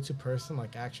about jiu-jitsu person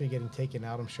like actually getting taken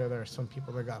out. I'm sure there are some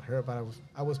people that got hurt, but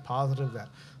I was positive that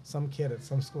some kid at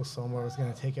some school somewhere was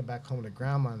going to take it back home to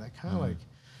grandma, and that kind of like,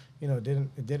 you know,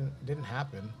 it didn't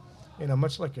happen. You know,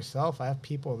 much like yourself, I have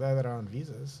people there that are on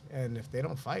visas, and if they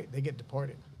don't fight, they get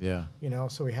deported. Yeah. You know,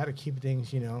 so we had to keep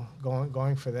things, you know,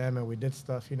 going for them, and we did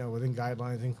stuff, you know, within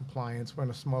guidelines and compliance. We're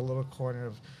in a small little corner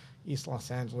of East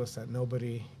Los Angeles that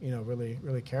nobody,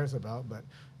 really cares about. But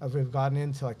as we've gotten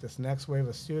into like this next wave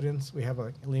of students, we have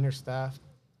a leaner staff.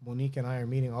 Monique and I are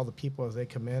meeting all the people as they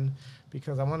come in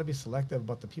because I want to be selective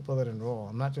about the people that enroll.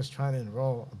 I'm not just trying to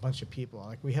enroll a bunch of people.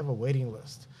 Like we have a waiting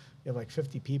list. You have like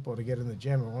 50 people to get in the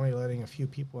gym. We're only letting a few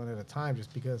people in at a time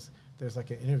just because there's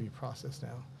like an interview process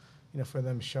now, for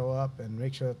them to show up and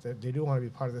make sure that they do want to be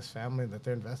part of this family, that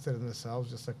they're invested in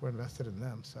themselves just like we're invested in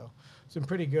them. So it's been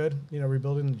pretty good,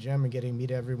 rebuilding the gym and getting to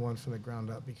meet everyone from the ground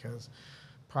up because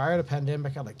prior to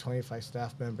pandemic, I had like 25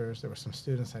 staff members. There were some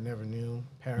students I never knew,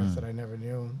 parents that I never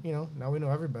knew. Now we know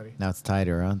everybody. Now it's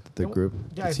tighter, huh? The group.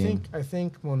 Yeah, I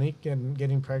think Monique and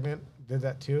getting pregnant did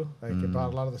that too. Like it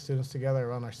brought a lot of the students together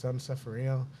around our son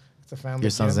Seferino. It's a family.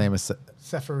 Your son's name is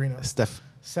Seferino.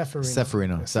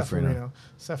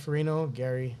 Seferino,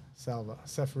 Gary Salva.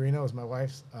 Seferino is my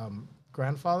wife's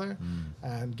grandfather,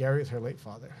 and Gary is her late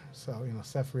father. So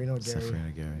Seferino,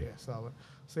 Gary. Yeah, Salva.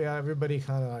 So yeah, everybody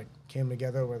kind of like came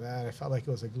together with that. I felt like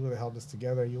it was a glue that held us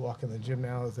together. You walk in the gym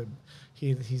now,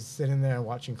 he's sitting there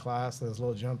watching class with his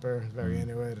little jumper, very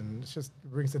into it, and it just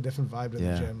brings a different vibe to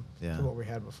the gym to what we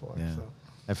had before. Yeah. So.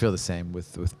 I feel the same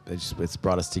with it's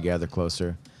brought us together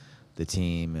closer, the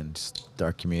team and just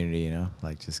our community.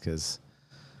 Like just because.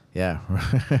 Yeah,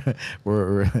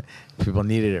 we're people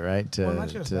needed it, right? Well, not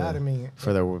just that. I mean,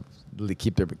 for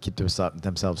keep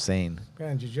themselves sane.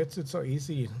 Man, jiu-jitsu, it's so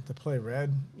easy to play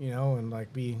red, and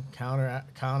like be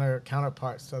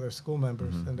counterparts to other school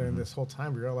members. And during this whole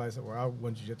time, we realized that we're all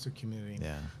one jiu-jitsu community.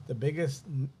 Yeah. The biggest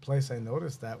place I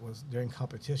noticed that was during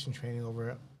competition training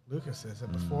over at Lucas's.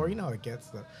 And before, how it gets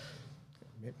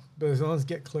Brazilians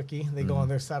get cliquey. They go on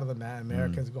their side of the mat.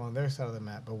 Americans go on their side of the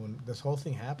mat. But when this whole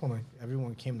thing happened, like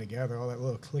everyone came together, all that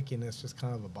little cliquiness just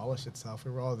kind of abolished itself. We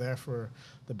were all there for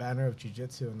the banner of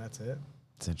jiu-jitsu, and that's it.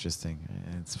 It's interesting.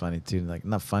 It's funny, too. Like,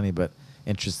 not funny, but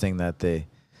interesting that they're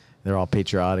all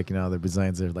patriotic. The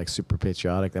Brazilians are, like, super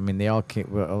patriotic. I mean, they all came,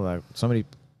 so many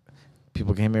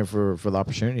people came here for the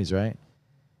opportunities, right?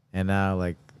 And now,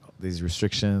 like, these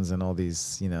restrictions and all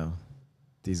these,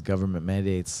 these government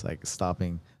mandates, like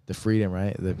stopping the freedom,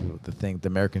 right? The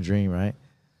American dream, right?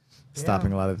 Yeah.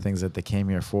 Stopping a lot of the things that they came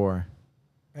here for.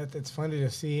 It's funny to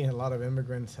see a lot of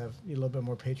immigrants have a little bit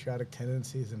more patriotic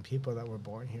tendencies than people that were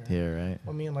born here. Here, right?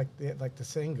 I mean, like the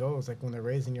saying goes, like when they're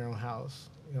raised in your own house,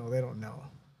 they don't know.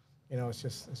 It's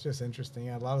just interesting.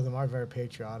 Yeah, a lot of them are very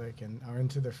patriotic and are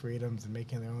into their freedoms and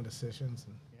making their own decisions.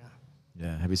 And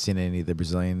yeah. Have you seen any of the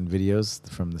Brazilian videos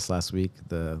from this last week,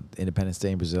 the Independence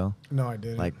Day in Brazil? No, I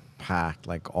didn't. Like packed,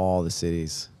 like all the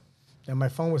cities. Yeah, my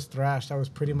phone was thrashed. I was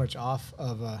pretty much off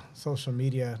of social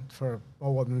media for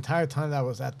the entire time that I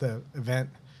was at the event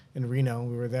in Reno.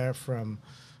 We were there from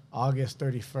August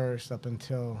 31st up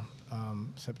until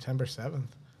September 7th.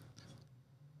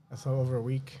 That's over a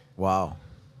week. Wow.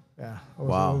 Yeah. It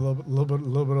was a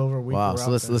little bit over a week. Wow. So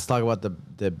let's talk about the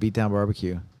Beatdown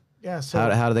Barbecue. Yeah. So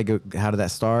how did they go? How did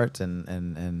that start?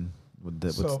 And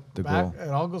what's the goal? It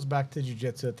all goes back to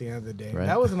jiu-jitsu at the end of the day. Right.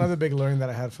 That was another big learning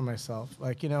that I had for myself.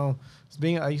 Like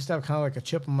I used to have kind of like a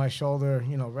chip on my shoulder.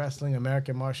 Wrestling,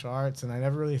 American martial arts, and I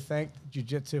never really thanked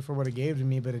jiu-jitsu for what it gave to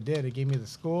me, but it did. It gave me the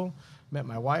school. Met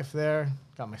my wife there.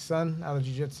 Got my son out of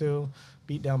jiu-jitsu.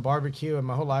 Beatdown Barbecue, and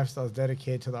my whole lifestyle is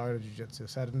dedicated to the art of jiu-jitsu.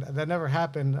 So that never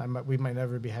happened. We might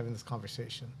never be having this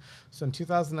conversation. So in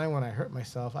 2009, when I hurt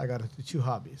myself, I got into two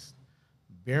hobbies: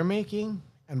 beer making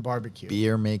and barbecue.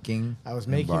 Beer making. I was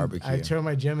making barbecue. I turned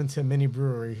my gym into a mini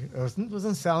brewery. I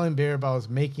wasn't selling beer, but I was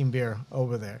making beer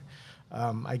over there.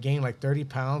 I gained like 30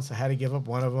 pounds. I had to give up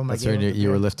one of them. That's right. You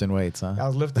were lifting weights, huh? I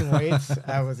was lifting weights.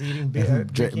 I was eating beer,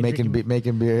 making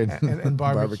beer and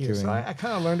barbecue. So I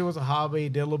kind of learned it was a hobby.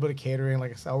 Did a little bit of catering.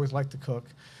 Like I said, I always liked to cook,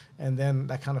 and then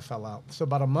that kind of fell out. So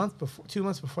about 2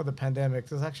 months before the pandemic,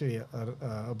 this is actually a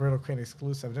Alberto Crane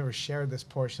exclusive. I've never shared this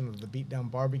portion of the Beatdown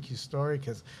Barbecue story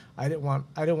because I didn't want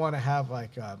to have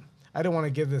like. I didn't want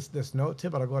to give this note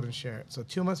tip, but I'll go ahead and share it. So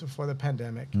 2 months before the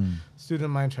pandemic, a student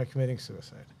of mine tried committing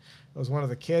suicide. It was one of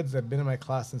the kids that had been in my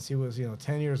class since he was,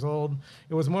 10 years old.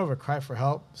 It was more of a cry for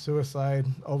help, suicide,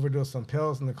 overdose on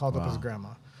pills, and they called up his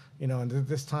grandma. And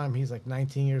this time he's like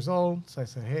 19 years old. So I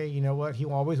said, hey, you know what? He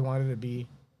always wanted to be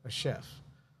a chef.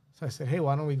 So I said, hey,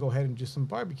 why don't we go ahead and do some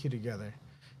barbecue together?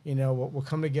 We'll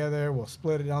come together. We'll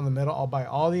split it down the middle. I'll buy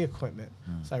all the equipment.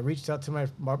 So I reached out to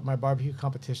my barbecue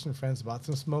competition friends, bought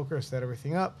some smokers, set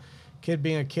everything up. Kid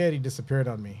being a kid, he disappeared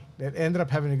on me. It ended up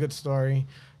having a good story,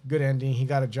 good ending. He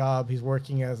got a job. He's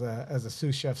working as a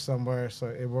sous chef somewhere, so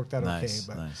it worked out okay.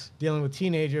 But dealing with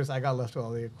teenagers, I got left with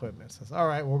all the equipment. So I said, all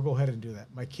right, we'll go ahead and do that.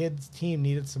 My kids' team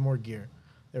needed some more gear.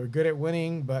 They were good at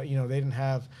winning, but they didn't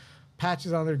have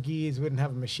patches on their gis. We didn't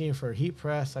have a machine for a heat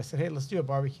press. I said, hey, let's do a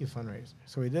barbecue fundraiser.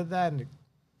 So we did that, and it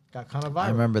got kind of viral. I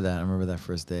remember that. I remember that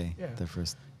first day. Yeah. The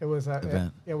first It was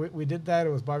event. we did that.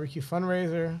 It was barbecue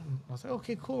fundraiser. I was like,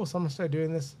 okay, cool. So I'm gonna start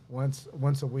doing this once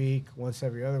a week, once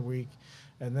every other week.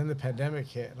 And then the pandemic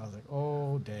hit, and I was like,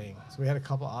 oh dang. So we had a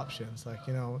couple options, like,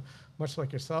 you know, much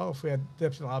like yourself, we had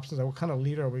different options. Like, what kind of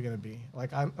leader are we gonna be?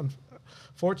 Like, I'm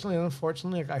fortunately and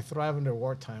unfortunately, like, I thrive under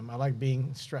wartime. I like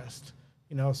being stressed.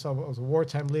 You know, so I was a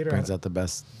wartime leader. Brings out the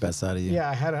best out of you.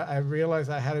 Yeah, I realized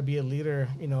I had to be a leader,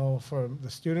 you know, for the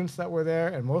students that were there,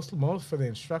 and most for the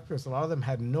instructors. A lot of them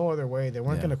had no other way. They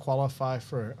weren't going to qualify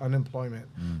for unemployment.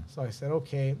 So I said,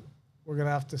 okay, we're going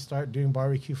to have to start doing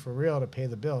barbecue for real to pay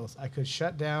the bills. I could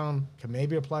shut down, could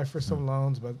maybe apply for some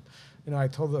loans, but, you know, I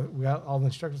told all the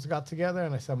instructors got together,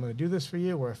 and I said, I'm going to do this for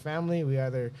you. We're a family. We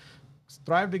either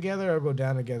thrive together or go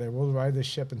down together. We'll ride this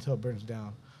ship until it burns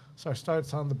down. So I started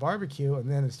selling the barbecue, and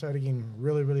then it started getting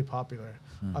really, really popular.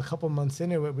 A couple months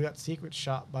into it, we got secret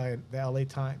shot by the LA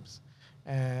Times,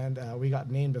 and we got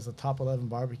named as the top 11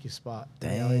 barbecue spot in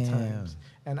the LA Times.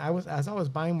 And as I was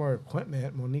buying more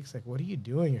equipment, Monique's like, "What are you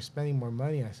doing? You're spending more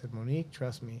money." And I said, "Monique,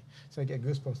 trust me." So I get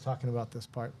goosebumps talking about this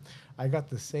part. I got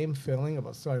the same feeling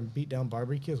about starting Beat Down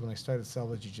Barbecue as when I started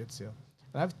Selva Jiu-Jitsu.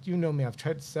 And you know me, I've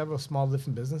tried several small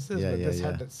different businesses, but this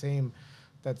had that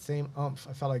same umph.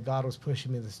 I felt like God was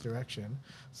pushing me this direction.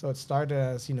 So it started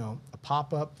as, you know, a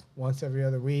pop-up once every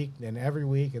other week, then every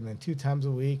week, and then 2 times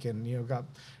a week, and, you know, got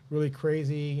really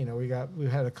crazy. You know, we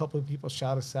had a couple of people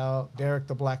shout us out. Derek,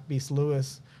 the Black Beast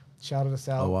Lewis, shouted us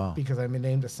out because I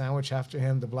named a sandwich after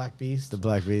him, the Black Beast. The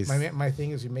Black Beast. My thing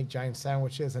is we make giant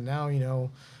sandwiches, and now, you know,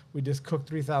 we just cooked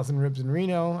 3,000 ribs in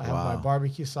Reno. I have my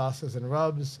barbecue sauces and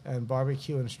rubs and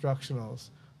barbecue instructionals,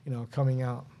 you know, coming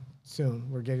out soon.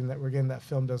 We're getting that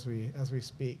filmed as we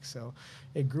speak. So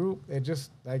it grew. It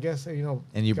just, I guess, you know.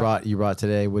 And you brought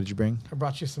today. What did you bring? I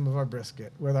brought you some of our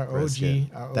brisket with our brisket.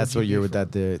 OG. That's what you're with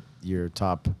that your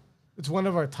top. It's one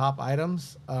of our top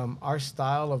items. Our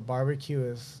style of barbecue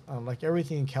is like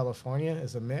everything in California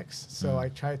is a mix. So I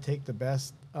try to take the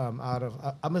best out of.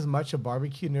 I'm as much a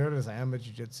barbecue nerd as I am a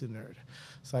jiu-jitsu nerd.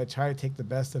 So I try to take the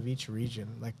best of each region.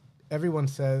 Like everyone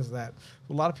says that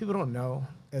a lot of people don't know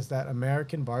is that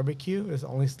American barbecue is the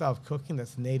only style of cooking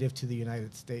that's native to the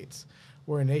United States.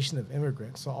 We're a nation of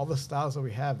immigrants, so all the styles that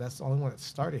we have, that's the only one that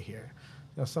started here.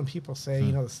 You know, some people say,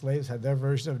 you know, the slaves had their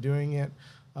version of doing it.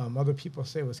 Other people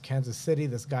say it was Kansas City,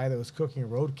 this guy that was cooking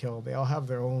roadkill. They all have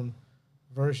their own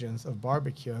versions of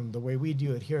barbecue, and the way we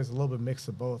do it here is a little bit mix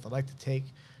of both. I like to take,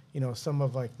 you know, some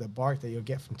of like the bark that you'll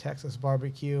get from Texas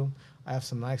barbecue. I have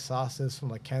some nice sauces from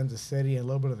like Kansas City and a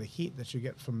little bit of the heat that you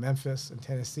get from Memphis and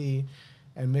Tennessee,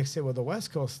 and mix it with the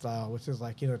West Coast style, which is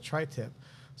like, you know, tri-tip.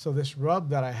 So this rub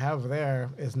that I have there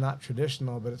is not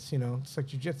traditional, but it's, you know, it's like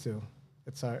jiu-jitsu.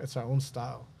 It's our own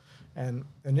style. And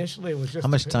initially it was just— How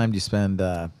much time do you spend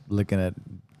looking at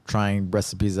trying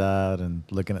recipes out and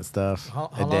looking at stuff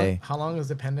a day? How long has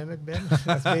the pandemic been?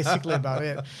 That's basically about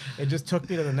it. It just took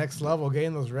me to the next level,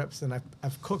 getting those reps, and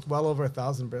I've cooked well over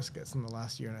 1,000 briskets in the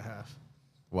last year and a half.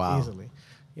 Wow. Easily.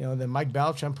 You know, then Mike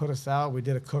Baltram put us out. We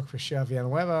did a cook for Chef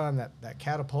Villanueva, and that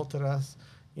catapulted us.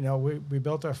 You know, we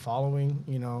built our following,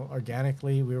 you know,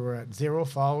 organically. We were at 0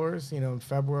 followers, you know, in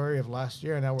February of last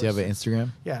year. And now we're— Do you have an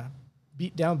Instagram? Yeah.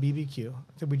 Beat Down BBQ.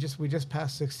 So we just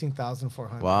passed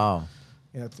 16,400. Wow.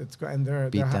 You know, it's great. And they're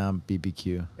Beat Down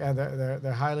BBQ. Yeah,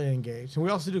 they're highly engaged. And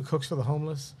we also do cooks for the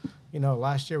homeless. You know,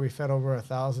 last year we fed over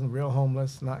 1,000 real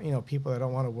homeless, not, you know, people that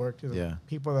don't want to work,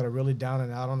 people that are really down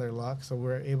and out on their luck. So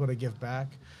we're able to give back.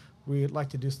 We'd like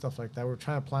to do stuff like that. We're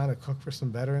trying to plan to cook for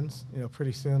some veterans, you know,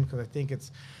 pretty soon, because I think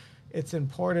it's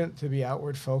important to be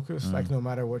outward focused, like no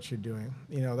matter what you're doing.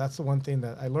 You know, that's the one thing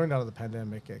that I learned out of the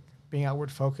pandemic. Like, being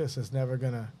outward focused is never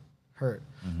gonna hurt.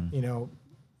 You know,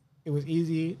 it was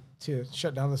easy to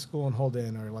shut down the school and hold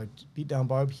in, or like Beat Down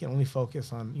Barbecue and only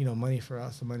focus on, you know, money for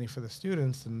us and money for the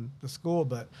students and the school.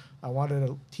 But I wanted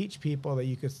to teach people that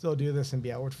you could still do this and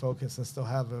be outward focused and still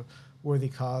have a worthy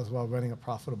cause while running a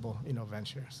profitable, you know,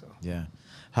 venture. So yeah,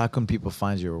 how can people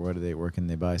find you, or where can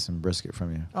they buy some brisket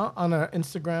from you? On our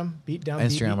Instagram, Beat Down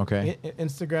Instagram, okay.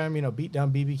 Instagram, you know,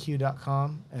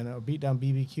 beatdownbbq.com and Beat Down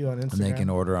BBQ on Instagram. And they can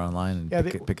order online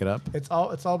and pick it up. It's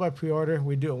all by pre-order.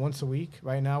 We do it once a week.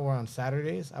 Right now we're on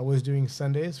Saturdays. I was doing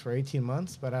Sundays for 18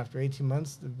 months, but after 18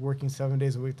 months, working 7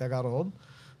 days a week, that got old.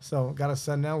 So got a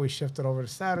son now. We shifted over to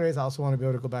Saturdays. I also want to be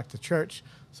able to go back to church,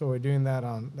 so we're doing that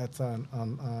on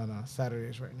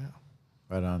Saturdays right now.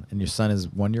 Right on. And your son is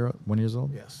 1 years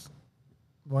old? Yes,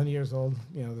 1 year old.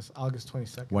 You know, this August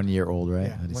 22nd. 1 year old, right?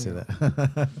 Yeah, How do you say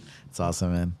that? It's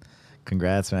awesome, man.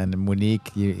 Congrats, man. And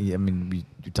Monique, I mean,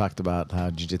 you talked about how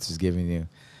jiu-jitsu is giving you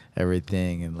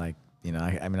everything, and like, you know,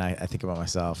 I mean, I think about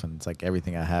myself, and it's like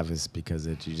everything I have is because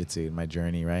of jiu-jitsu and my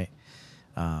journey, right?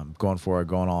 Going forward,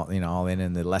 going all, you know, all in,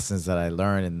 and the lessons that I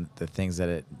learned and the things that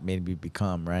it made me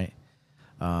become, right?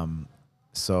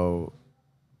 So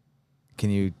can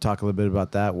you talk a little bit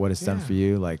about that? What it's done for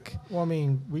you? Like, well, I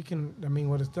mean,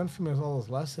 what it's done for me is all those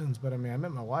lessons, but I mean, I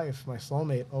met my wife, my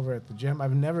soulmate, over at the gym.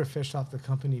 I've never fished off the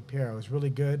company pier. I was really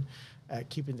good at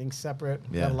keeping things separate.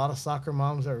 Yeah. Got a lot of soccer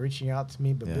moms that were reaching out to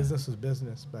me, but Yeah. business was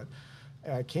business. But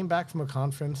I came back from a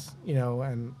conference, you know,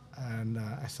 and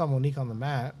I saw Monique on the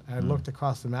mat, and I looked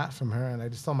across the mat from her, and I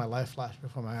just saw my life flash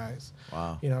before my eyes.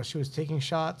 wow. You know, she was taking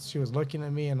shots, she was looking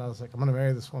at me, and I was like, I'm gonna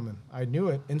marry this woman. I knew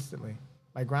it instantly.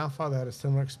 My grandfather had a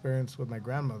similar experience with my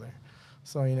grandmother.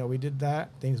 So, you know, we did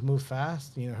that. Things moved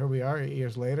fast. You know, here we are 8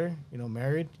 years later, you know,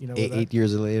 married, you know. Eight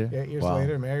years later? 8 years Wow.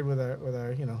 later, married with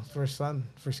our, you know, first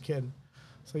kid.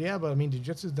 So, yeah, but I mean,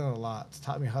 jiu-jitsu's done a lot. It's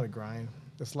taught me how to grind.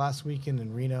 This last weekend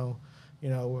in Reno, you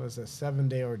know, was a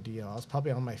 7-day ordeal. I was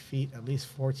probably on my feet at least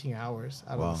 14 hours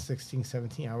out Wow. of the 16,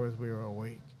 17 hours we were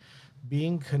awake.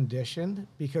 Being conditioned,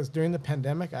 because during the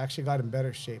pandemic, I actually got in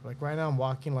better shape. Like right now, I'm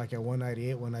walking like at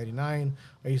 198, 199.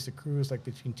 I used to cruise like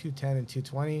between 210 and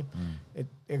 220.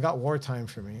 It got wartime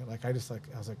for me. Like I was like,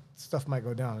 stuff might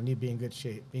go down. I need to be in good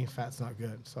shape. Being fat's not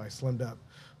good. So I slimmed up.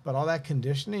 But all that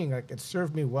conditioning, like it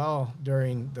served me well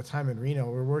during the time in Reno.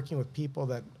 We're working with people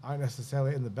that aren't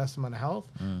necessarily in the best amount of health,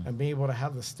 and being able to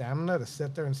have the stamina to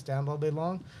sit there and stand all day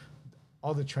long,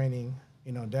 all the training,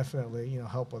 you know, definitely, you know,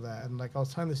 help with that. And like I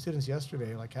was telling the students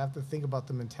yesterday, like I have to think about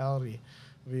the mentality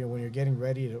of, you know, when you're getting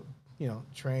ready to, you know,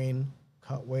 train,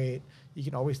 cut weight, you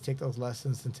can always take those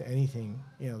lessons into anything,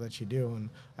 you know, that you do. And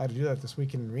I had to do that this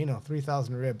weekend in Reno,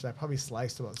 3,000 ribs. I probably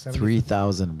sliced about 70.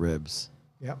 3,000 ribs.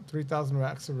 Yep, 3,000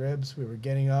 racks of ribs. We were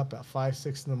getting up at 5,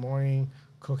 6 in the morning,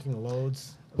 cooking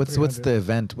loads. What's 300. the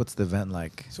event? What's the event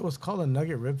like? So it's called a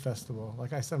Nugget Rib Festival.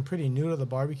 Like I said, I'm pretty new to the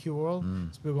barbecue world.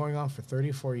 It's been going on for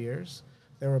 34 years.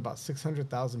 There were about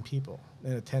 600,000 people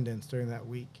in attendance during that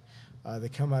week. They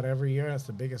come out every year. It's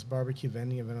the biggest barbecue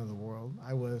vending event in the world.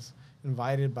 I was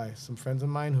invited by some friends of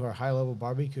mine who are high-level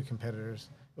barbecue competitors.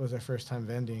 It was their first time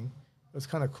vending. It was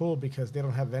kind of cool because they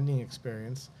don't have vending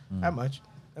experience that much.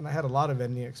 And I had a lot of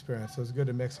vending experience. So it was good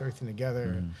to mix everything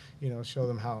together and, you know, show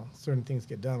them how certain things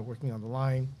get done, working on the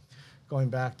line. Going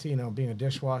back to, you know, being a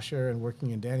dishwasher and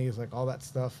working in Denny's, like all that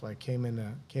stuff like came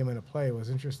into play. It was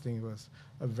interesting. It was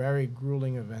a very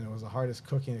grueling event. It was the hardest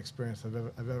cooking experience I've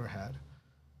ever had.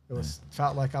 It was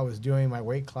felt like I was doing my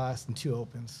weight class in 2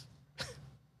 opens.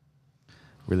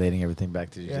 Relating everything back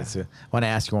to jiu-jitsu. I want to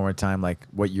ask you one more time, like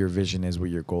what your vision is, what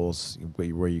your goals,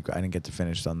 where you I didn't get to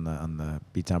finish on the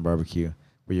Beatdown Barbecue.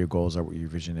 What your goals are, what your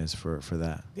vision is for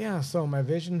that. Yeah, so my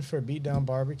vision for Beatdown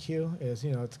Barbecue is,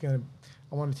 you know, I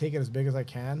want to take it as big as I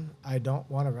can. I don't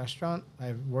want a restaurant.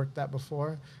 I've worked that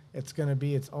before. It's going to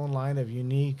be its own line of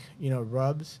unique, you know,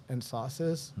 rubs and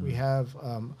sauces. We have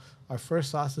our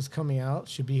first sauces coming out,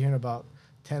 should be here in about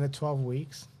 10 to 12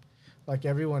 weeks. Like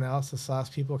everyone else, the sauce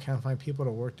people can't find people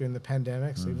to work during the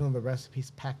pandemic. So even though the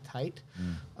recipe's packed tight,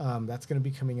 that's going to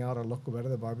be coming out, our local better,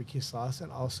 the barbecue sauce,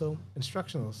 and also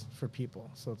instructionals for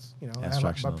people. So it's, you know, I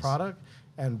have my product,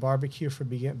 and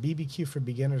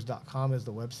bbqforbeginners.com is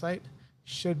the website.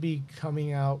 Should be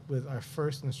coming out with our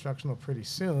first instructional pretty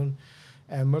soon.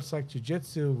 And much like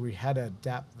jiu-jitsu, we had to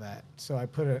adapt that. So I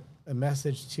put a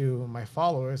message to my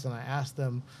followers, and I asked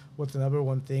them what the number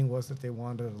one thing was that they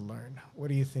wanted to learn. What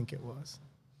do you think it was?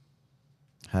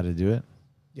 How to do it?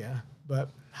 Yeah, but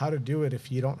how to do it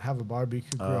if you don't have a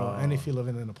barbecue grill and if you live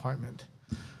in an apartment.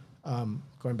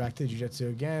 Going back to jiu-jitsu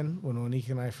again, when Monique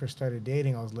and I first started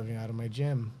dating, I was living out of my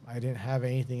gym. I didn't have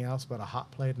anything else but a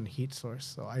hot plate and a heat source.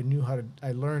 So I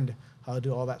learned how to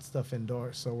do all that stuff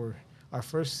indoors. So our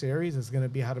first series is going to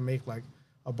be how to make like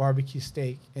a barbecue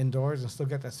steak indoors and still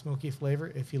get that smoky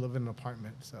flavor if you live in an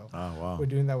apartment. So we're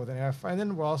doing that with an air fryer. And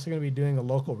then we're also going to be doing a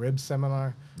local rib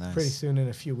seminar pretty soon in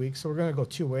a few weeks. So we're going to go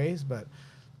 2 ways, but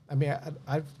I mean,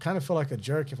 I kind of feel like a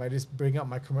jerk if I just bring up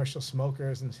my commercial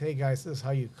smokers and say, hey guys, this is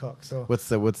how you cook. So what's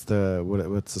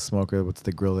the smoker? What's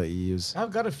the grill that you use?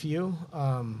 I've got a few.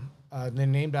 They're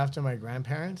named after my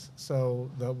grandparents. So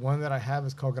the one that I have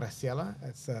is called Graciela.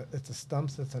 It's a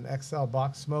Stumps. It's an XL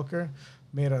box smoker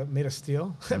made of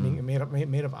steel. I mean,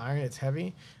 made of iron. It's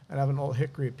heavy. And I have an old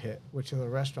hickory pit, which is a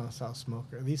restaurant style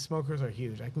smoker. These smokers are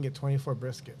huge. I can get 24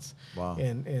 briskets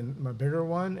in my bigger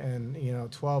one, and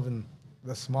 12 in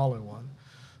the smaller one.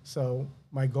 So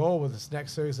my goal with this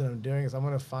next series that I'm doing is I'm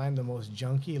going to find the most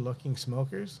junky looking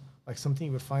smokers, like something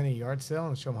you would find in a yard sale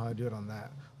and show them how to do it on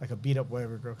that, like a beat up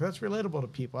whatever grill. Because that's relatable to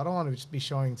people. I don't want to just be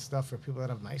showing stuff for people that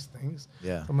have nice things.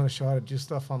 Yeah. I'm going to show how to do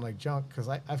stuff on like junk because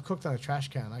I've cooked on a trash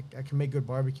can. I can make good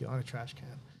barbecue on a trash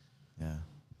can. Yeah.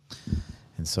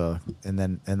 And so, and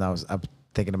I'm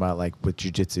thinking about like with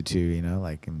jujitsu too, you know,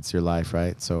 like and it's your life,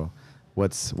 right? So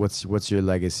what's your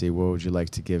legacy? What would you like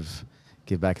to give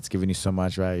back? It's given you so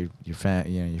much, right? Your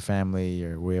family,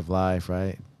 your way of life,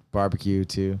 right? Barbecue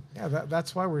too. Yeah,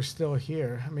 that's why we're still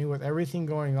here. I mean, with everything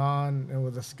going on and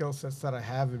with the skill sets that I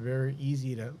have, it's very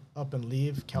easy to up and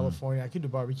leave California. I could do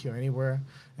barbecue anywhere,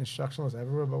 instructionals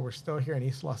everywhere, but we're still here in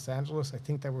East Los Angeles. I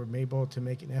think that we're able to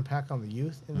make an impact on the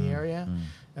youth in the area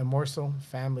and more so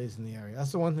families in the area.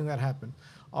 That's the one thing that happened.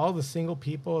 All the single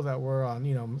people that were on,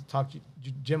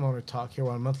 gym owner talk here,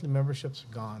 were on monthly memberships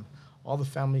are gone. All the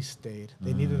families stayed.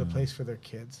 They needed a place for their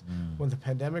kids. When the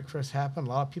pandemic first happened,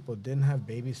 a lot of people didn't have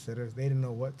babysitters. They didn't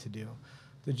know what to do.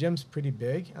 The gym's pretty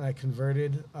big, and I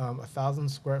converted a 1,000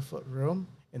 square foot room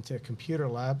into a computer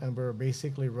lab, and we're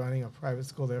basically running a private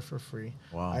school there for free.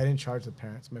 Wow. I didn't charge the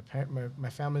parents. My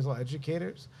family's all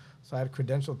educators, so I had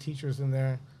credentialed teachers in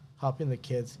there helping the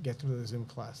kids get through the Zoom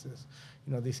classes.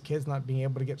 You know, these kids not being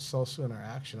able to get social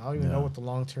interaction. I don't even know what the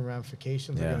long-term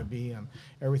ramifications are going to be on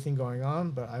everything going on,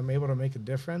 but I'm able to make a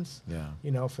difference,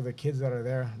 for the kids that are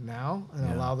there now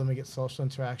and allow them to get social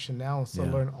interaction now and still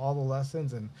learn all the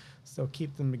lessons and still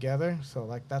keep them together. So,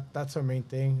 like, that's our main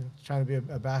thing, trying to be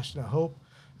a bastion of hope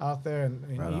out there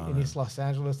in East Los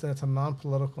Angeles, and it's a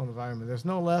non-political environment. There's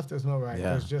no left, there's no right.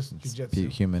 There's just jiu-jitsu.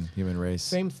 Human race.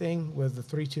 Same thing with the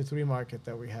 323 market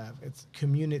that we have. It's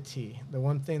community. The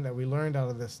one thing that we learned out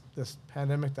of this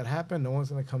pandemic that happened, no one's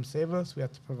going to come save us. We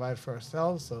have to provide for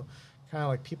ourselves. So kind of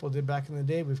like people did back in the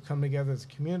day, we've come together as a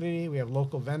community. We have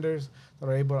local vendors that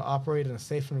are able to operate in a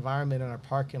safe environment in our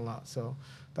parking lot. So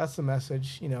that's the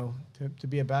message, to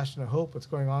be a bastion of hope. What's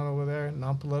going on over there,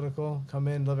 non-political, come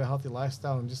in, live a healthy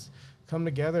lifestyle, and just come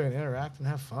together and interact and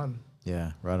have fun.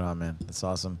 Yeah, right on, man. That's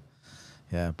awesome.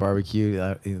 Yeah, barbecue,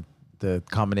 the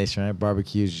combination, right?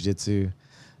 Barbecue, jiu-jitsu,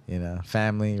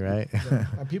 family, right? Yeah.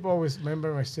 And people always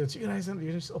remember my students,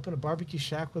 you just open a barbecue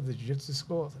shack with the jiu-jitsu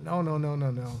school. No.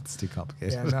 It's too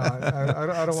complicated. Yeah, no, I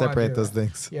don't want to separate those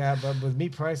things. Yeah, but with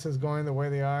meat prices going the way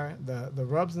they are, the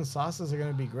rubs and sauces are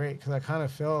going to be great because I kind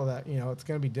of feel that, it's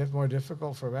going to be more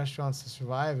difficult for restaurants to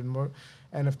survive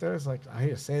and if there's like, I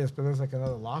hate to say this, but there's like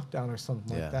another lockdown or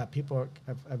something like that, people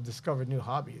have discovered new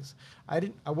hobbies.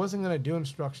 I wasn't going to do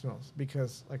instructionals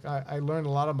because like I learned a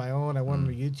lot on my own. I went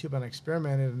on YouTube and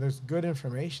experimented, and there's good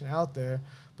information out there,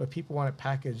 but people want it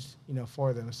packaged,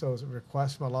 for them. So it was a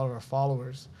request from a lot of our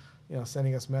followers,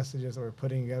 sending us messages that we're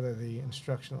putting together the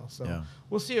instructional. So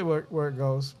we'll see where it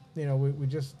goes. We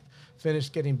just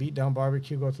finished getting Beat Down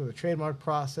Barbecue, go through the trademark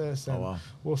process, and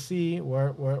we'll see where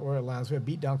it lands. We have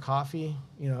Beat Down Coffee,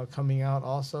 coming out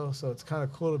also. So it's kind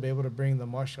of cool to be able to bring the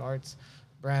martial arts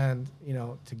brand,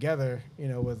 together,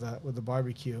 with the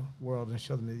barbecue world and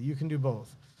show them that you can do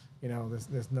both.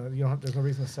 There's no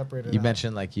reason to separate it. You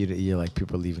mentioned like you like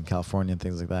people leaving California and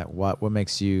things like that. What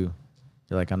makes you're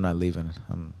like, I'm not leaving.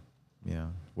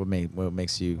 What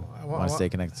makes you want to stay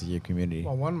connected to your community?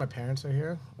 Well, one, my parents are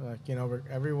here. Like,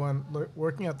 everyone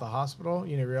working at the hospital,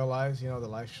 realize, the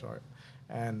life's short.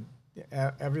 And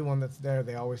everyone that's there,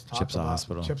 they always talk Chips about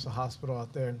Hospital. Chips Hospital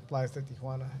out there in Playa de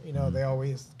Tijuana. They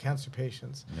always, cancer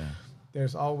patients. Yeah.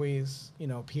 There's always,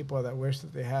 people that wish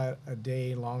that they had a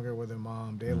day longer with their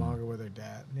mom, day longer with their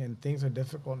dad. And things are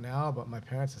difficult now, but my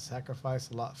parents have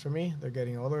sacrificed a lot for me. They're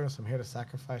getting older, so I'm here to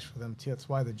sacrifice for them too. That's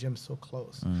why the gym's so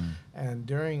close. And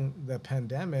during the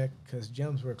pandemic, because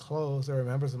gyms were closed, there were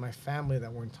members of my family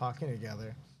that weren't talking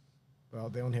together. Well,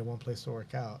 they only had one place to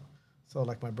work out. So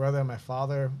like my brother and my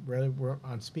father really were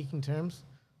on speaking terms.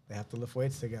 They have to lift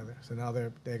weights together. So now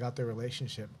they got their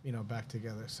relationship, back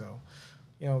together. So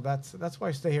that's why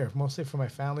I stay here, mostly for my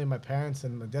family, my parents,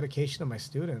 and the dedication of my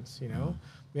students.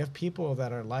 We have people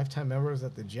that are lifetime members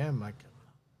at the gym. Like,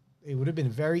 it would have been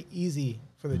very easy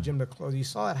for the gym to close. You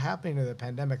saw it happening in the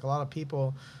pandemic. A lot of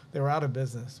people, they were out of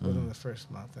business within the first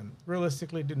month. And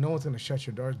realistically, no one's going to shut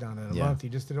your doors down in a month.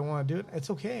 You just didn't want to do it. It's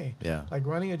okay. Yeah. Like,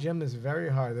 running a gym is very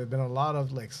hard. There have been a lot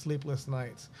of like sleepless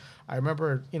nights. I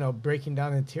remember, breaking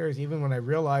down in tears even when I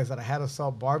realized that I had to sell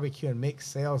barbecue and make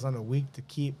sales on a week to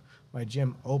keep my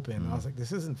gym open. I was like,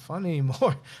 this isn't fun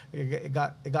anymore. It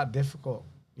got difficult,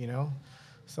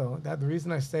 So the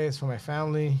reason I stay is for my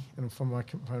family and for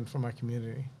my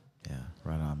community. Yeah,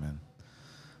 right on, man.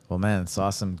 Well, man, it's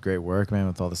awesome. Great work, man,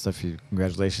 with all the stuff.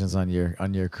 Congratulations on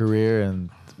your career and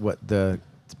what the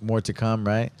more to come,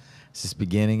 right? It's just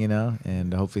beginning,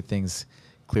 and hopefully things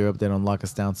clear up. They don't lock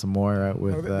us down some more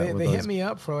with. They with hit those. me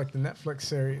up for like the Netflix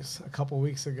series a couple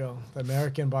weeks ago, the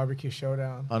American Barbecue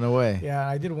Showdown. On the way. Yeah,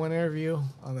 I did one interview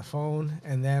on the phone,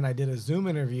 and then I did a Zoom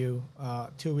interview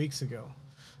 2 weeks ago.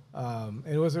 And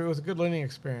it was a good learning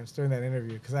experience during that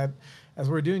interview because as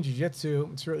we're doing jiu-jitsu,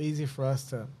 it's real easy for us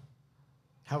to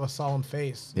have a solemn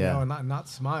face, you know, and not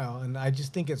smile. And I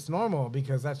just think it's normal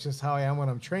because that's just how I am when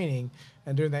I'm training.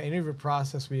 And during that interview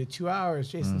process, we did 2 hours.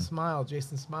 Jason smiled,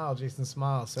 Jason smiled, Jason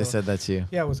smiled. So They said that to you.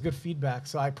 yeah, it was good feedback.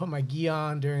 So I put my gi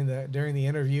on during the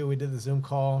interview. We did the Zoom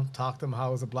call, talked to them how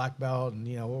I was a black belt and,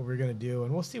 you know, what we're going to do.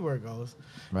 And we'll see where it goes.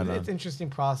 Right on. It's an interesting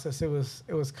process. It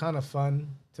was kind of fun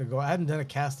to go. I hadn't done a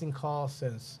casting call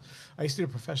since I used to do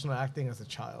professional acting as a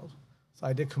child. So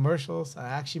I did commercials. I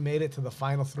actually made it to the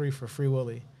final 3 for Free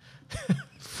Willy.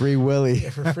 Free Willy.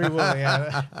 Yeah, for Free Willy,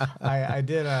 yeah.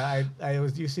 I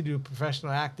was used to do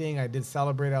professional acting. I did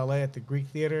Celebrate LA at the Greek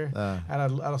Theater.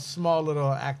 Had a small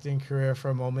little acting career for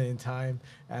a moment in time,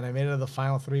 and I made it to the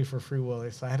final 3 for Free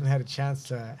Willy. So I hadn't had a chance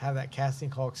to have that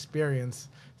casting call experience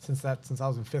since I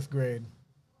was in 5th grade.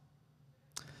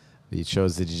 You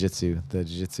chose the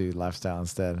jiu-jitsu lifestyle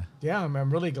instead. Yeah, I'm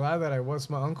really glad that I was.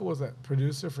 My uncle was a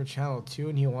producer for Channel 2,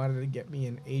 and he wanted to get me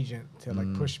an agent to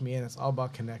like push me in. It's all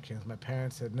about connections. My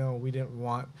parents said, no, we didn't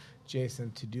want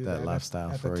Jason to do that.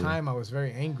 Lifestyle at for the time, I was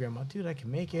very angry. I'm like, dude, I can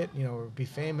make it, you know, be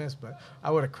famous, but I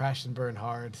would have crashed and burned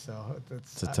hard. So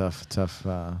It's a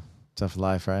tough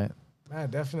life, right? Yeah,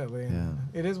 definitely. Yeah.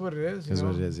 It is what it is. It is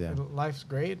what it is, yeah. Life's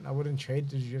great. I wouldn't trade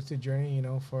the jiu-jitsu journey, you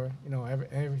know, for, you know,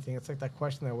 everything. It's like that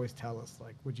question they always tell us,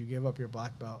 like, would you give up your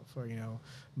black belt for, you know,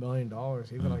 $1 million,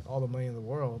 even like all the money in the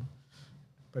world?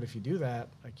 But if you do that,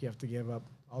 like, you have to give up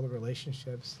all the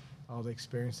relationships, all the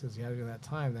experiences you had during that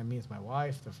time. That means my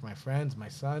wife, my friends, my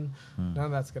son. None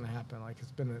of that's going to happen. Like,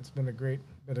 it's been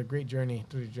a great journey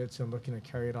through jiu-jitsu and looking to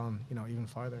carry it on, you know, even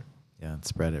farther. Yeah, and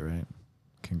spread it, right?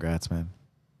 Congrats, man.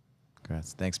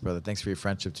 Congrats. Thanks, brother. Thanks for your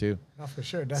friendship too. Oh, for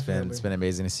sure, definitely. It's been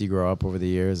amazing to see you grow up over the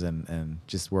years and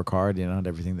just work hard, you know, at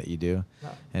everything that you do. Yeah.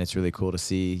 And it's really cool to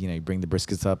see, you know, you bring the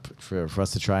briskets up for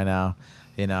us to try now.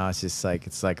 You know, it's just like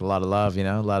a lot of love, you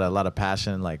know, a lot of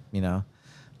passion, like, you know,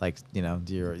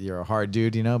 you're a hard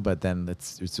dude, you know, but then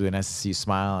it's really nice to see you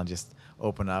smile and just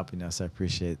open up, you know. So I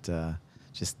appreciate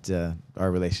our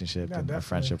relationship and our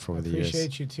friendship over the years. I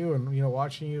appreciate you too, and you know,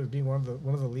 watching you as being one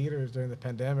of the leaders during the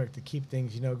pandemic to keep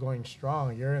things, you know, going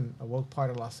strong. You're in a woke part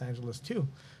of Los Angeles too,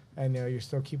 and you know, you're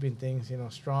still keeping things, you know,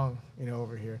 strong, you know,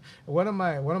 over here. And one of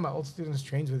my old students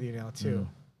trains with you now too.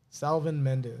 Salvin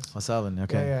Mendez. Oh, Salvin.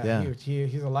 Okay. Yeah.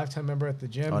 He's a lifetime member at the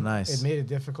gym. Oh, nice. It made it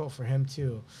difficult for him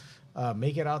to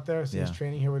make it out there. So he's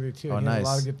training here with you too. Oh, and he has nice. a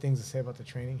lot of good things to say about the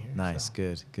training here. Nice.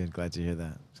 So. Good. Glad to hear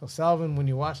that. So Salvin, when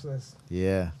you watch this.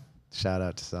 Yeah. Shout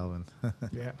out to Salvin.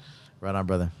 Yeah. Right on,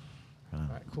 brother. Right on.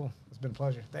 All right, cool. It's been a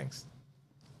pleasure. Thanks.